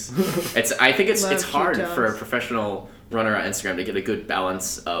good mix. I think it's Love cute hard for a dogs. professional runner on Instagram to get a good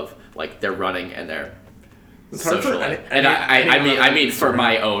balance of, like, their running and their It's hard for social any- life. And any I mean for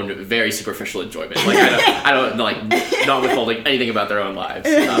my own very superficial enjoyment. Like, I don't like, not withholding anything about their own lives.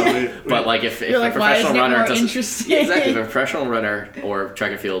 But like, if You're a like, why professional isn't it runner more doesn't, interesting? Yeah, exactly, if a professional runner or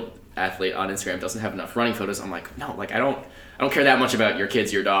track and field athlete on Instagram doesn't have enough running photos, I'm like, no, like, I don't care that much about your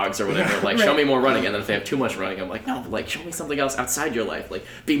kids, your dogs, or whatever. Like, show Right. me more running. And then if they have too much running, I'm like, no, like, show me something else outside your life. Like,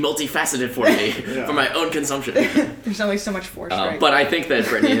 be multifaceted for me, for my own consumption. There's only so much force, right? But I think that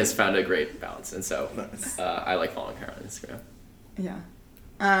Brittany has found a great balance, and so Nice. I like following her on Instagram. Yeah.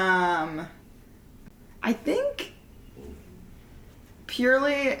 I think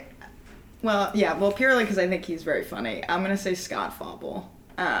purely because I think he's very funny. I'm gonna say Scott Fauble,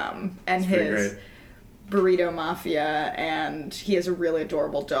 and It's pretty his great. Burrito Mafia, and he has a really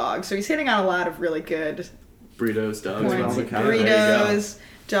adorable dog. So he's hitting on a lot of really good Burritos, dogs, points. Velvet Cat. There you go. Burritos,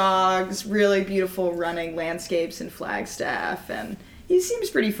 dogs, really beautiful running landscapes in Flagstaff, and he seems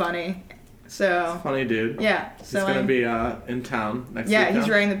pretty funny. So Funny dude. yeah, He's so gonna I'm- be in town next yeah, weekend. he's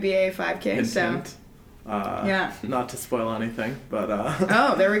running the BA 5K. Hint, So hint. yeah. Not to spoil anything, but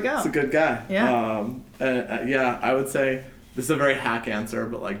Oh, there we go. he's a good guy. Yeah. Yeah, I would say this is a very hack answer,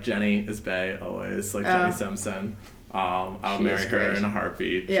 but like Jenny is bae always, like Jenny Oh. Simpson. I'll She marry is her great. in a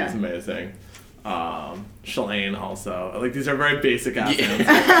heartbeat. Yeah. She's amazing. Shalane also. Like, these are very basic ass answers.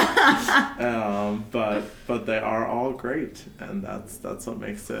 but they are all great, and that's what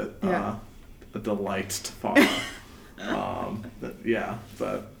makes it Yeah. a delight to follow.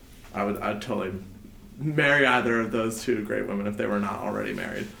 But I'd totally marry either of those two great women if they were not already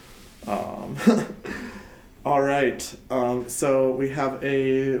married. All right. So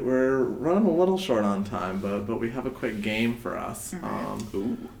we're running a little short on time, but we have a quick game for us.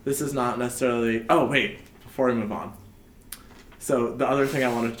 This is not necessarily. Oh wait, before we move on. So the other thing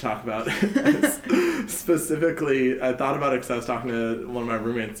I wanted to talk about is specifically, I thought about it because I was talking to one of my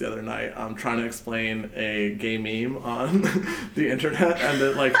roommates the other night. I'm trying to explain a gay meme on the internet, and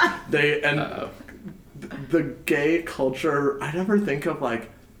that the gay culture. I never think of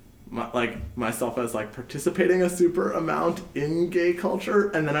myself as participating a super amount in gay culture,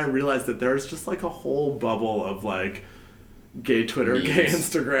 and then I realized that there's just a whole bubble of gay Twitter, Memes. gay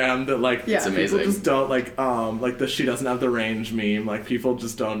Instagram that It's people amazing. just don't the she doesn't have the range meme, people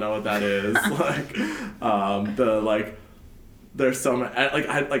just don't know what that is. There's so much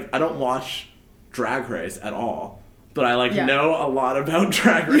I don't watch Drag Race at all. But I know a lot about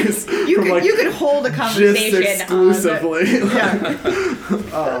Drag Race. You could hold a conversation just exclusively.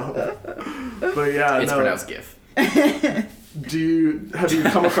 But yeah, It's pronounced GIF. Have you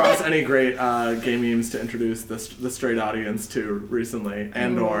come across any great gay memes to introduce the straight audience to recently,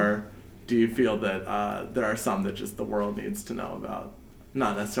 or do you feel that there are some that just the world needs to know about,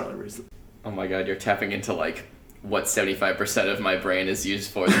 not necessarily recently? Oh my god, you're tapping into what 75% of my brain is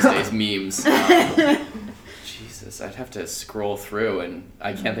used for these days, memes. Jesus, I'd have to scroll through, and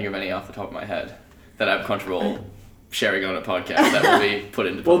I can't think of any off the top of my head that I'm comfortable sharing on a podcast that will be put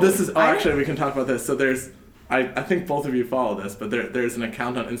into Well, public. this is... Oh, actually, we can talk about this. So there's... I think both of you follow this, but there's an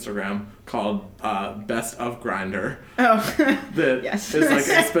account on Instagram called Best of Grindr. Oh. That Yes. is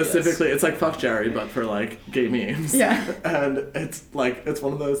specifically... It's like Fuck Jerry, but for gay memes. Yeah. And it's it's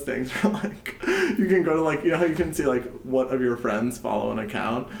one of those things where you can go to you know how you can see what of your friends follow an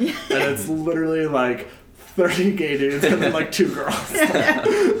account? Yeah. And it's literally 30 gay dudes and then 2 girls.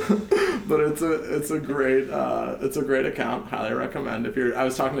 But it's a great account. Highly recommend. I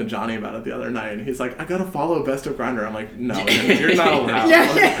was talking to Johnny about it the other night, and he's like, I gotta follow Best of Grindr. I'm like, no, you're not allowed.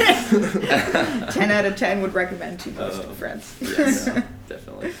 10 out of 10 would recommend to most friends. Yes,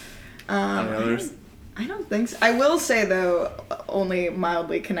 definitely. Any others? I don't think so. I will say, though, only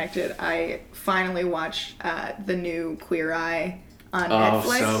mildly connected, I finally watched the new Queer Eye on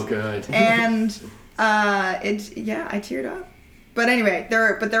Netflix. Oh, so good. And I teared up. But anyway,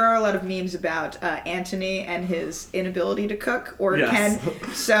 there are a lot of memes about Anthony and his inability to cook, or Yes.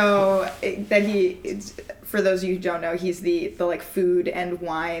 Ken. So for those of you who don't know, he's the food and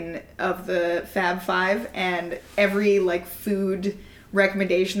wine of the Fab Five, and every food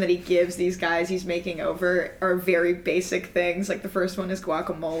recommendation that he gives these guys he's making over are very basic things. The first one is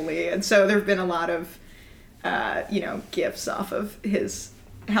guacamole, and so there've been a lot of gifs off of his.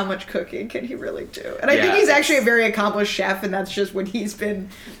 How much cooking can he really do? And I think he's actually a very accomplished chef, and that's just what he's been.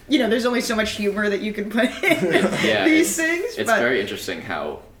 There's only so much humor that you can put in these things. It's very interesting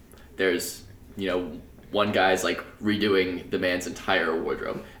how there's, one guy's redoing the man's entire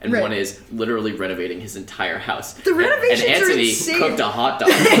wardrobe, and Right. one is literally renovating his entire house. The renovations and are Anthony insane. cooked a hot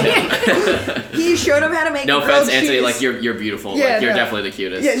dog for him. He showed him how to make No grilled offense, Anthony. cheese. You're beautiful. Yeah, you're no. definitely the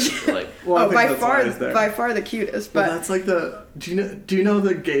cutest. Yeah. Well, I think by that's why he's there. far the cutest. Well, But that's do you know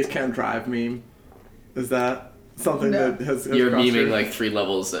the gays can't drive meme? Is that something No. that has You're crossed memeing your- 3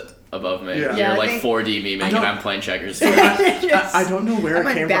 levels above me. Yeah. Yeah, You're I think- 4D memeing, and don't- I'm playing checkers. I don't know where I it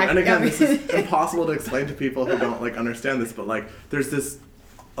might came back- from. And again, I this mean- is impossible to explain to people who don't understand this, but there's this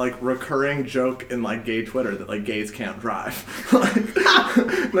recurring joke in gay Twitter that gays can't drive.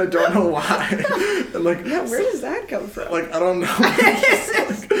 And I don't know why. And yeah, where does that come from? I don't know.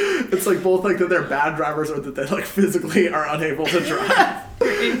 It's both that they're bad drivers or that they physically are unable to drive.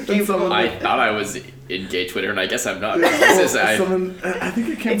 And someone, I thought I was in gay Twitter, and I guess I'm not. Yeah, This is- I- someone, I think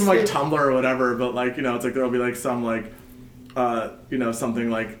it came It's from the- Tumblr or whatever, but it's there'll be some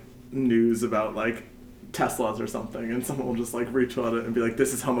something news about Teslas or something, and someone will just retweet it and be like,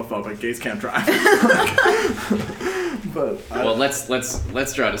 "This is homophobic. Gays can't drive." But well,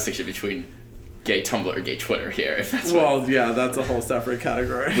 let's draw a distinction between gay Tumblr and gay Twitter here. If that's what, that's a whole separate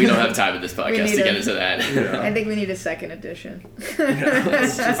category. we don't have time in this podcast need to a- get into that. Yeah. I think we need a second edition.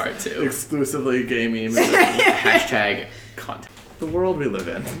 It's hard to. Exclusively gay memes. Hashtag content. The world we live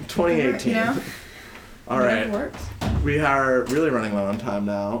in, 2018. All right. Whatever works. We are really running low on time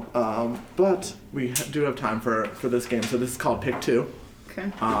now, but we do have time for this game. So this is called Pick Two. Okay.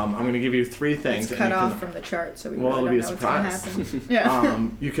 I'm going to give you 3 things. It's and cut you off can, from the chart, so we Well, really it'll don't be know a what's going to surprise. happen. Yeah.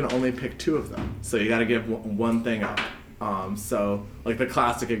 You can only pick 2 of them. So you got to give one thing up. So like the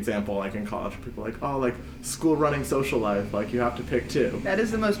classic example, like in college, people are like, oh, like school running, social life, like you have to pick two. That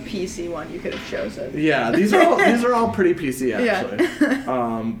is the most PC one you could have chosen. Yeah, these are all pretty PC Yeah.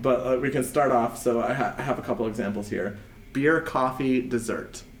 actually. But we can start off. So I have a couple examples here: beer, coffee,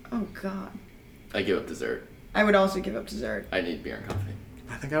 dessert. Oh God. I give up dessert. I would also give up dessert. I need beer and coffee.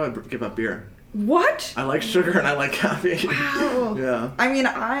 I think I would give up beer. What? I like sugar and I like caffeine. Wow. Yeah. I mean,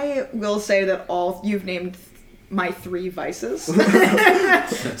 I will say that you've named my 3 vices.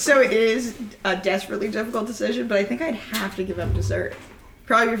 So it is a desperately difficult decision, but I think I'd have to give up dessert.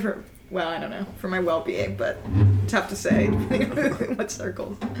 Probably I don't know, for my well-being, but tough to say what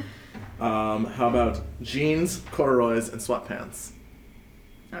circles. How about jeans, corduroys, and sweatpants?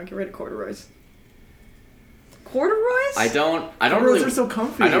 I'll get rid of corduroys. Corduroys? I don't Corduroys really. are so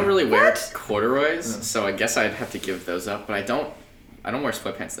comfy. I don't really wear What? corduroys, so I guess I'd have to give those up. But I don't wear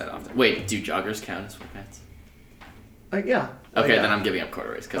sweatpants that often. Wait, do joggers count as sweatpants? Yeah. Okay, Yeah. then I'm giving up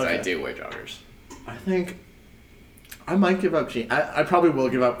corduroys because I Okay. do wear joggers. I think I might give up jeans. I probably will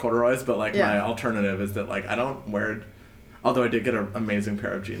give up corduroys, but like Yeah. my alternative is that like I don't wear. Although I did get an amazing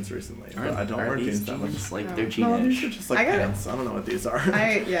pair of jeans recently, but I don't wear jeans that much. like No. they're No, jeans. these are just like I got it. pants. I don't know what these are.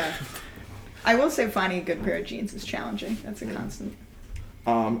 I will say finding a good pair of jeans is challenging. That's a constant.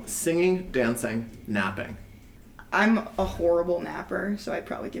 Singing, dancing, napping. I'm a horrible napper, so I'd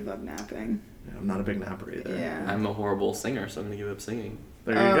probably give up napping. Yeah, I'm not a big napper either. Yeah. I'm a horrible singer, so I'm gonna give up singing.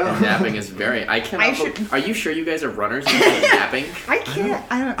 There you go. Napping is very. I cannot. I should- Are you sure you guys are runners and you like napping? I can't.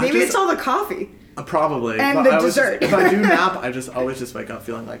 I don't. I Maybe just- it's all the coffee. Probably. And but the I was dessert. if I do nap, I always just wake up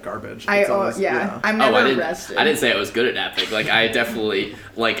feeling like garbage. It's always- I'm Oh, never I didn't. rested. I didn't say I was good at napping. Like I definitely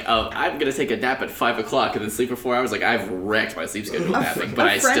like. I'm gonna take a nap at 5 o'clock and then sleep for 4 hours. Like I've wrecked my sleep schedule with napping, but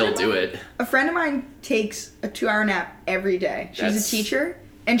a I friend still of do mine- it. A friend of mine takes a 2-hour nap every day. She's That's- a teacher,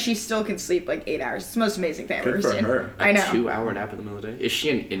 and she still can sleep like 8 hours. It's the most amazing thing I've Good ever for seen. her. I know. 2-hour nap in the middle of the day. Is she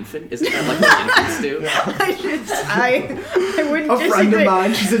an infant? Isn't that like what infants do? I wouldn't A friend of disagree.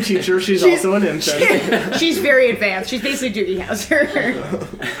 mine, she's a teacher. She's also an infant. She's very advanced. She's basically Doogie Howser.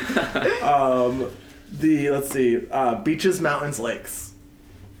 Let's see, beaches, mountains, lakes.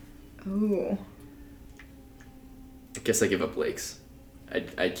 Ooh. I guess I give up lakes.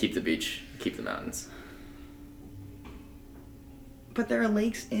 I'd keep the beach, keep the mountains. But there are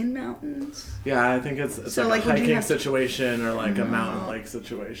lakes in mountains. Yeah, I think it's So, like a like, would you hiking have to- situation or like a mountain lake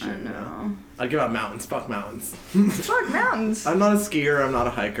situation. I know. I'd give up mountains. Fuck mountains. Fuck mountains. I'm not a skier. I'm not a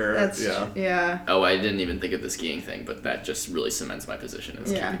hiker. That's yeah. Oh, I didn't even think of the skiing thing, but that just really cements my position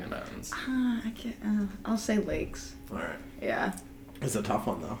as Yeah. keeping the mountains. I can't. I'll say lakes. All right. Yeah. It's a tough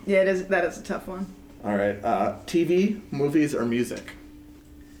one though. Yeah, it is. That is a tough one. All right. TV, movies, or music?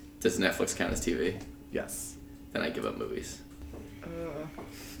 Does Netflix count as TV? Yes. Then I give up movies.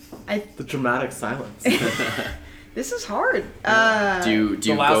 The dramatic silence. This is hard. Do you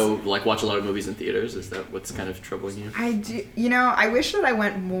the last- go like watch a lot of movies in theaters? Is that what's kind of troubling you? I do. You know, I wish that I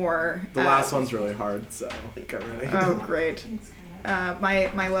went more. The last one's really hard, so get ready. Oh, great.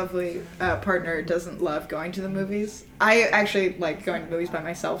 My lovely partner doesn't love going to the movies. I actually like going to movies by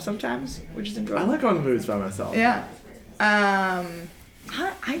myself sometimes, which is I enjoyable. like going to movies by myself. Yeah. I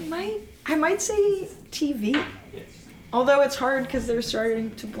might say TV. Although it's hard because they're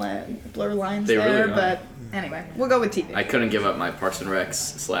starting to blur lines They there, really are. but anyway, we'll go with TV. I couldn't give up my Parks and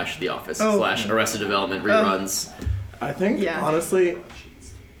Recs / The Office Oh. / Arrested Development reruns. I think Yeah. honestly,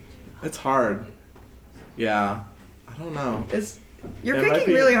 it's hard. Yeah. I don't know. You're It might picking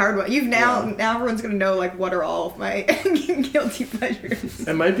be- really hard one. You've now Yeah. everyone's gonna know like what are all of my guilty pleasures.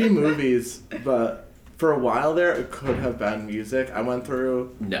 It might be movies, but for a while there, it could have been music. I went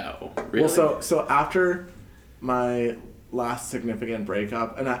through. No, really. Well, so after my last significant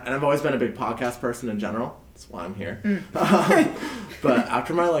breakup, and I've always been a big podcast person in general. That's why I'm here. But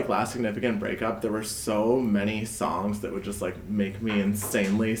after my last significant breakup, there were so many songs that would just make me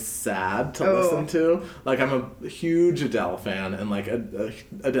insanely sad to listen to. Like I'm a huge Adele fan, and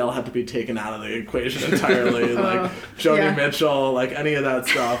Adele had to be taken out of the equation entirely. Joni yeah. Mitchell, any of that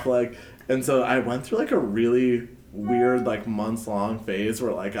stuff. And so I went through a really weird months long phase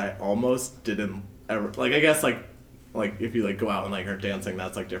where I almost didn't ever I guess if you go out and are dancing,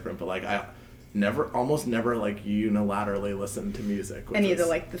 that's different, but I almost never unilaterally listened to music, which Any of is-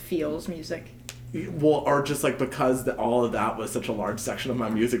 the feels music. well, or just because all of that was such a large section of my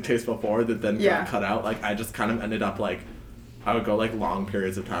music taste before that then Yeah. got cut out. I just kind of ended up I would go long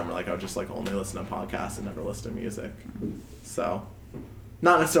periods of time where I would just only listen to podcasts and never listen to music. So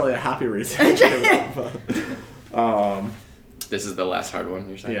not necessarily a happy reason, but This is the last hard one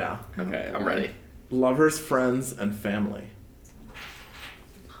you're saying? Yeah. Okay, I'm ready. lovers, friends, and family.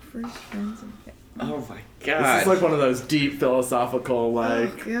 Lovers, friends, and Oh my This god. is like one of those deep philosophical,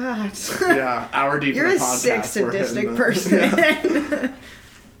 like, Oh God. yeah, hour deep. You're in a the podcast, sick we're hitting sadistic the- person.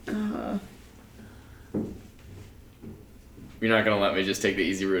 Yeah. You're not gonna let me just take the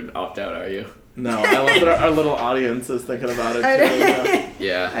easy route and opt out, are you? No, I love that our little audience is thinking about it too. Yeah.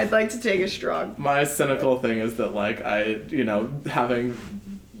 Yeah. I'd like to take a strong. My cynical thing is that, like, having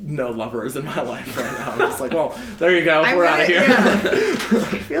no lovers in my life right now, I'm just like, well, there you go, we're out of here. Yeah.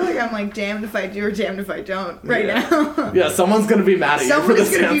 I feel like I'm like damned if I do or damned if I don't right Yeah. now. Yeah, someone's gonna be mad at you for Someone's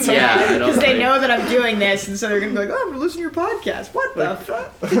this gonna be answer. Yeah, I mad don't because they think- know that I'm doing this, and so they're gonna be like, "Oh, I'm listening to your podcast. What the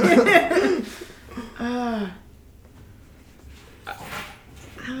fuck?"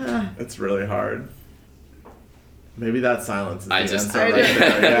 It's really hard. Maybe that silence is I the just- answer I right did.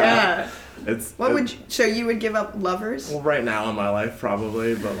 there. Yeah. It's What would you, so you would give up lovers? well, right now in my life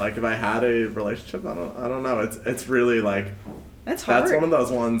probably, but like if I had a relationship, I don't know. It's really like That's hard. that's one of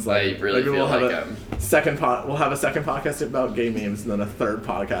those ones like I really maybe feel we'll have like a second we'll have a second podcast about gay memes and then a third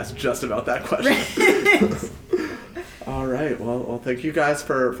podcast just about that question. All right. Well, thank you guys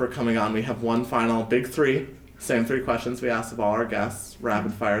for coming on. We have one final big three. Same three questions we asked of all our guests,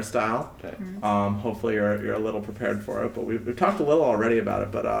 rapid fire style. Okay. Hopefully you're a little prepared for it, but we've talked a little already about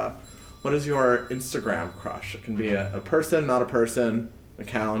it. But what is your Instagram crush? It can be a person, not a person,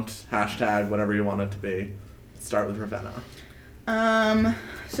 account, hashtag, whatever you want it to be. Let's start with Ravenna.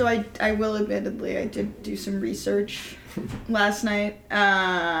 So I will admittedly I did do some research last night.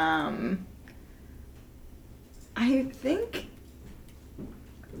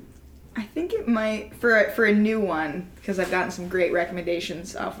 I think it might for a new one because I've gotten some great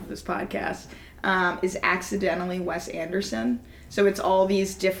recommendations off of this podcast. Is Accidentally Wes Anderson. So it's all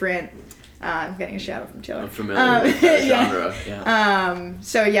these different. I'm getting a shout out from Taylor. I'm familiar with that genre. Yeah.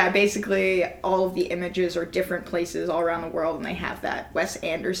 So yeah, basically all of the images are different places all around the world, and they have that Wes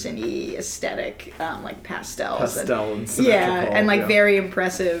Anderson-y aesthetic, like pastels. Pastel and Yeah, symmetrical. and like yeah. very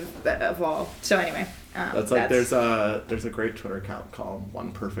impressive of all. So anyway, That's like there's a great Twitter account called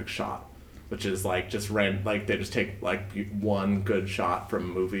One Perfect Shot, which is like just like they just take like one good shot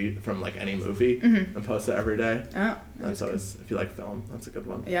from like any movie and post it every day. Oh, That's always if you like film, that's a good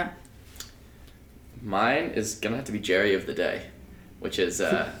one. yeah. Mine is gonna have to be Jerry of the Day, which is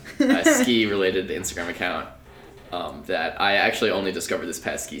a ski-related Instagram account that I actually only discovered this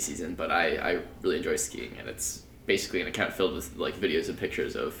past ski season, but I really enjoy skiing, and it's basically an account filled with like videos and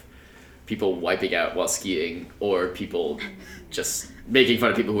pictures of people wiping out while skiing, or people just making fun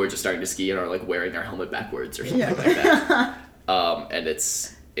of people who are just starting to ski and are like wearing their helmet backwards or something like that. And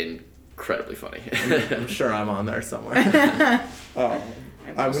it's incredibly funny. I'm sure I'm on there somewhere. I'm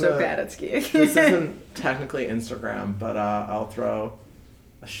I'm also gonna- bad at skiing. This isn't technically Instagram, but I'll throw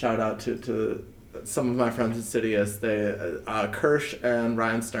a shout out to some of my friends at Sidious. They Kirsch and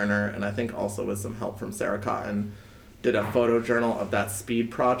Ryan Sterner, and I think also with some help from Sarah Cotton, did a photo journal of that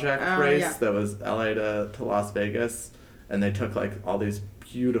speed project race yeah. that was LA to Las Vegas, and they took like all these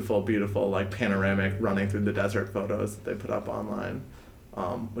beautiful like panoramic running through the desert photos that they put up online,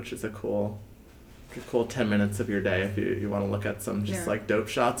 which is a cool 10 minutes of your day if you want to look at some just Yeah. like dope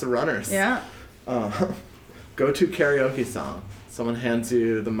shots of runners. Yeah. Go to karaoke song. Someone hands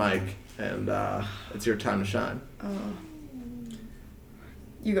you the mic and it's your time to shine.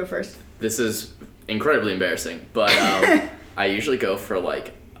 You go first. This is incredibly embarrassing, but I usually go for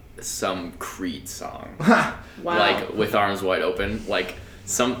like some Creed song, Wow. like With Arms Wide Open. Like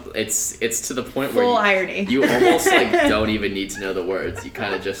it's to the point Full where irony. you almost like don't even need to know the words. You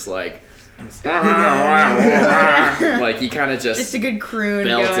kind of just like like you kind of Just just a good croon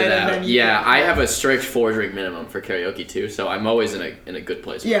belt going, it and out. then you Yeah, go- I have a strict 4-drink minimum for karaoke too, so I'm always in a good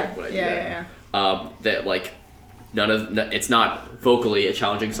place. Yeah. when I do Yeah. that. That like it's not vocally a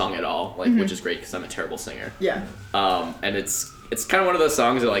challenging song at all, like which is great because I'm a terrible singer. Yeah. And it's kind of one of those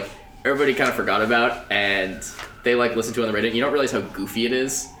songs that like everybody kind of forgot about, and they like listen to it on the radio. You don't realize how goofy it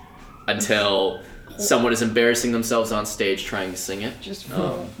is until someone is embarrassing themselves on stage trying to sing it. Just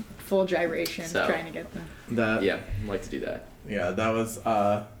full gyration, So- trying to get them. That Yeah, I like to do that. yeah, that was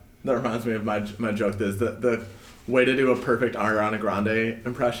that reminds me of my joke. Is the way to do a perfect Ariana Grande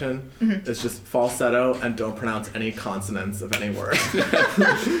impression is just falsetto and don't pronounce any consonants of any word.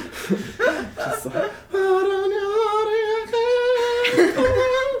 Just like,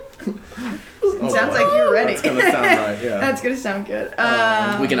 Sounds like you're ready. That's gonna sound right. Yeah. That's gonna sound good.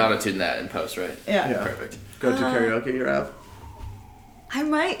 We can auto-tune that in post, right? Yeah. Yeah. Perfect. Go to karaoke, Rav. I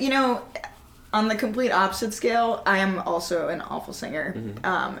might, On the complete opposite scale, I am also an awful singer,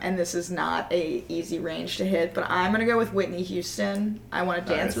 and this is not a easy range to hit. But I'm gonna go with Whitney Houston. I Want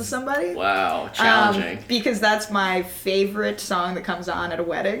to Dance Nice. with Somebody. Wow, challenging. Because that's my favorite song that comes on at a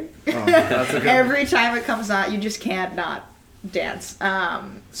wedding. Oh, that's a good Every time it comes on, you just can't not dance. So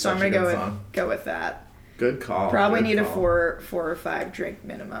Such I'm a gonna good go song. with that. Good call. Probably good need a call. 4 or 5 drink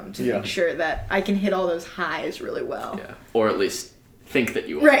minimum to Yeah. make sure that I can hit all those highs really well. Yeah, or at least think that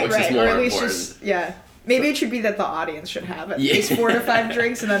you will, Right, which right. is more Or at least important. just maybe it should be that the audience should have at Yeah. least 4 to 5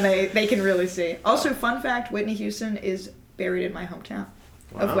 drinks, and then they can really see. Also, fun fact: Whitney Houston is buried in my hometown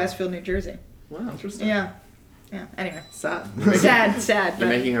of Wow. Westfield, New Jersey. Wow, interesting. Yeah. Anyway, Sad. sad. You're but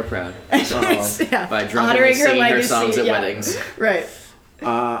making her proud yeah. by drunkenly Honoring her singing her legacy, songs at yeah. weddings. Right.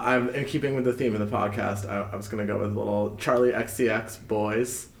 I'm in keeping with the theme of the podcast. I was gonna go with a little Charlie XCX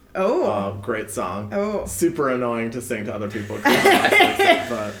Boys. Oh. Great song. Oh. Super annoying to sing to other people. But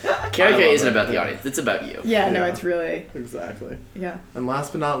I Karaoke love isn't it. about the audience; it's about you. Yeah. No, Yeah. it's really. exactly. Yeah. And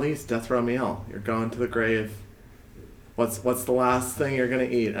last but not least, Death Row Meal. You're going to the grave. What's the last thing you're gonna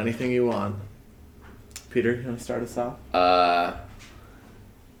eat? Anything you want. Peter, you wanna start us off?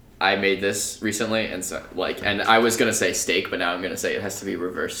 I made this recently, and and I was gonna say steak, but now I'm gonna say it has to be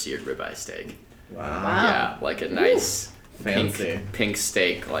reverse seared ribeye steak. Wow. Wow. Yeah, like a nice Fancy. pink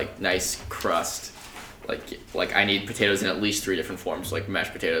steak, like nice crust. Like I need potatoes in at least 3 different forms, like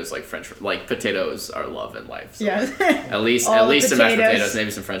mashed potatoes, like potatoes are love in life. So Yeah. At least All at the least some mashed potatoes. potatoes,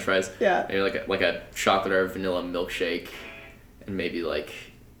 maybe some French fries. Yeah. Maybe like a chocolate or vanilla milkshake, and maybe like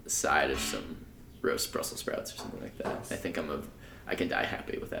a side of some roast Brussels sprouts or something like that. I think I can die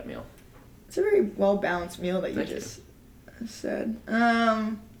happy with that meal. It's a very well balanced meal that you Thank you. just said.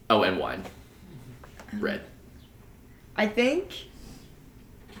 Oh, and wine. Red. I think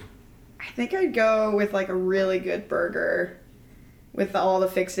I'd go with like a really good burger with all the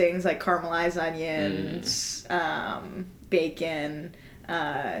fixings like caramelized onions, bacon,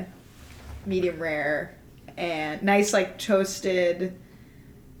 medium rare, and nice like toasted,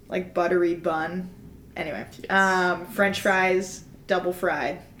 like buttery bun. Anyway, Yes. French fries double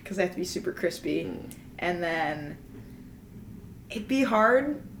fried because they have to be super crispy, Mm. and then it'd be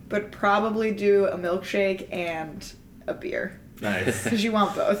hard, but probably do a milkshake and a beer. Nice. Because you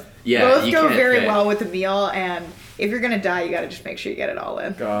want both. Yeah, Both you go can't very pick. well with the meal, and if you're gonna die, you gotta just make sure you get it all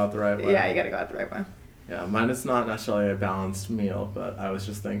in. Go out the right way. Yeah, you gotta go out the right way. Yeah, mine is not necessarily a balanced meal, but I was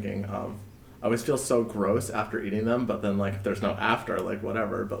just thinking of. I always feel so gross after eating them, but then like if there's no after, like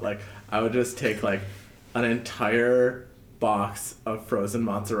whatever. But like I would just take like an entire box of frozen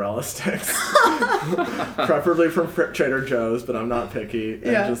mozzarella sticks, preferably from Trader Joe's, but I'm not picky, and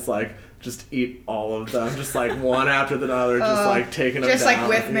Yeah. just eat all of them, just like one after the other, just like taking them Just down. like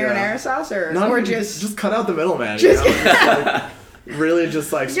with marinara sauce, or Not or even- just cut out the middleman. Just- You know? Just, like, really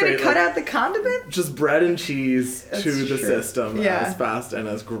just like you're gonna straight cut like, out the condiment. just bread and cheese That's to the true. system Yeah. as fast and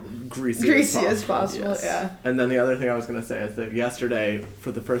as greasy, Greasy as possible. Yes. Yeah. And then the other thing I was going to say is that yesterday,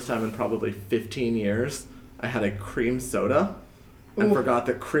 for the first time in probably 15 years, I had a cream soda and Ooh. forgot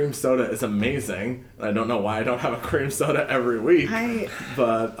that cream soda is amazing. And I don't know why I don't have a cream soda every week.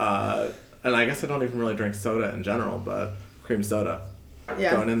 But, and I guess I don't even really drink soda in general, but cream soda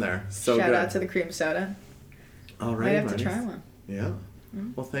Yeah. going in there. So Shout good. out to the cream soda. All Might right, have to try one. Yeah.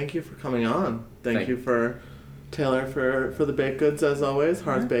 Well, thank you for coming on. Thank Thank you for Taylor for the baked goods as always.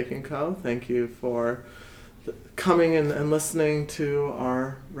 Hart's Baking Co. Thank you for coming and listening to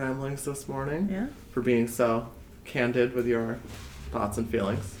our ramblings this morning. Yeah. For being so candid with your thoughts and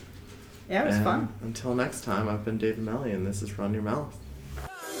feelings. Yeah, it was And fun. Until next time, I've been David Melly, and this is Run Your Mouth.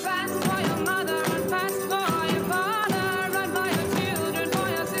 Fast for your mother.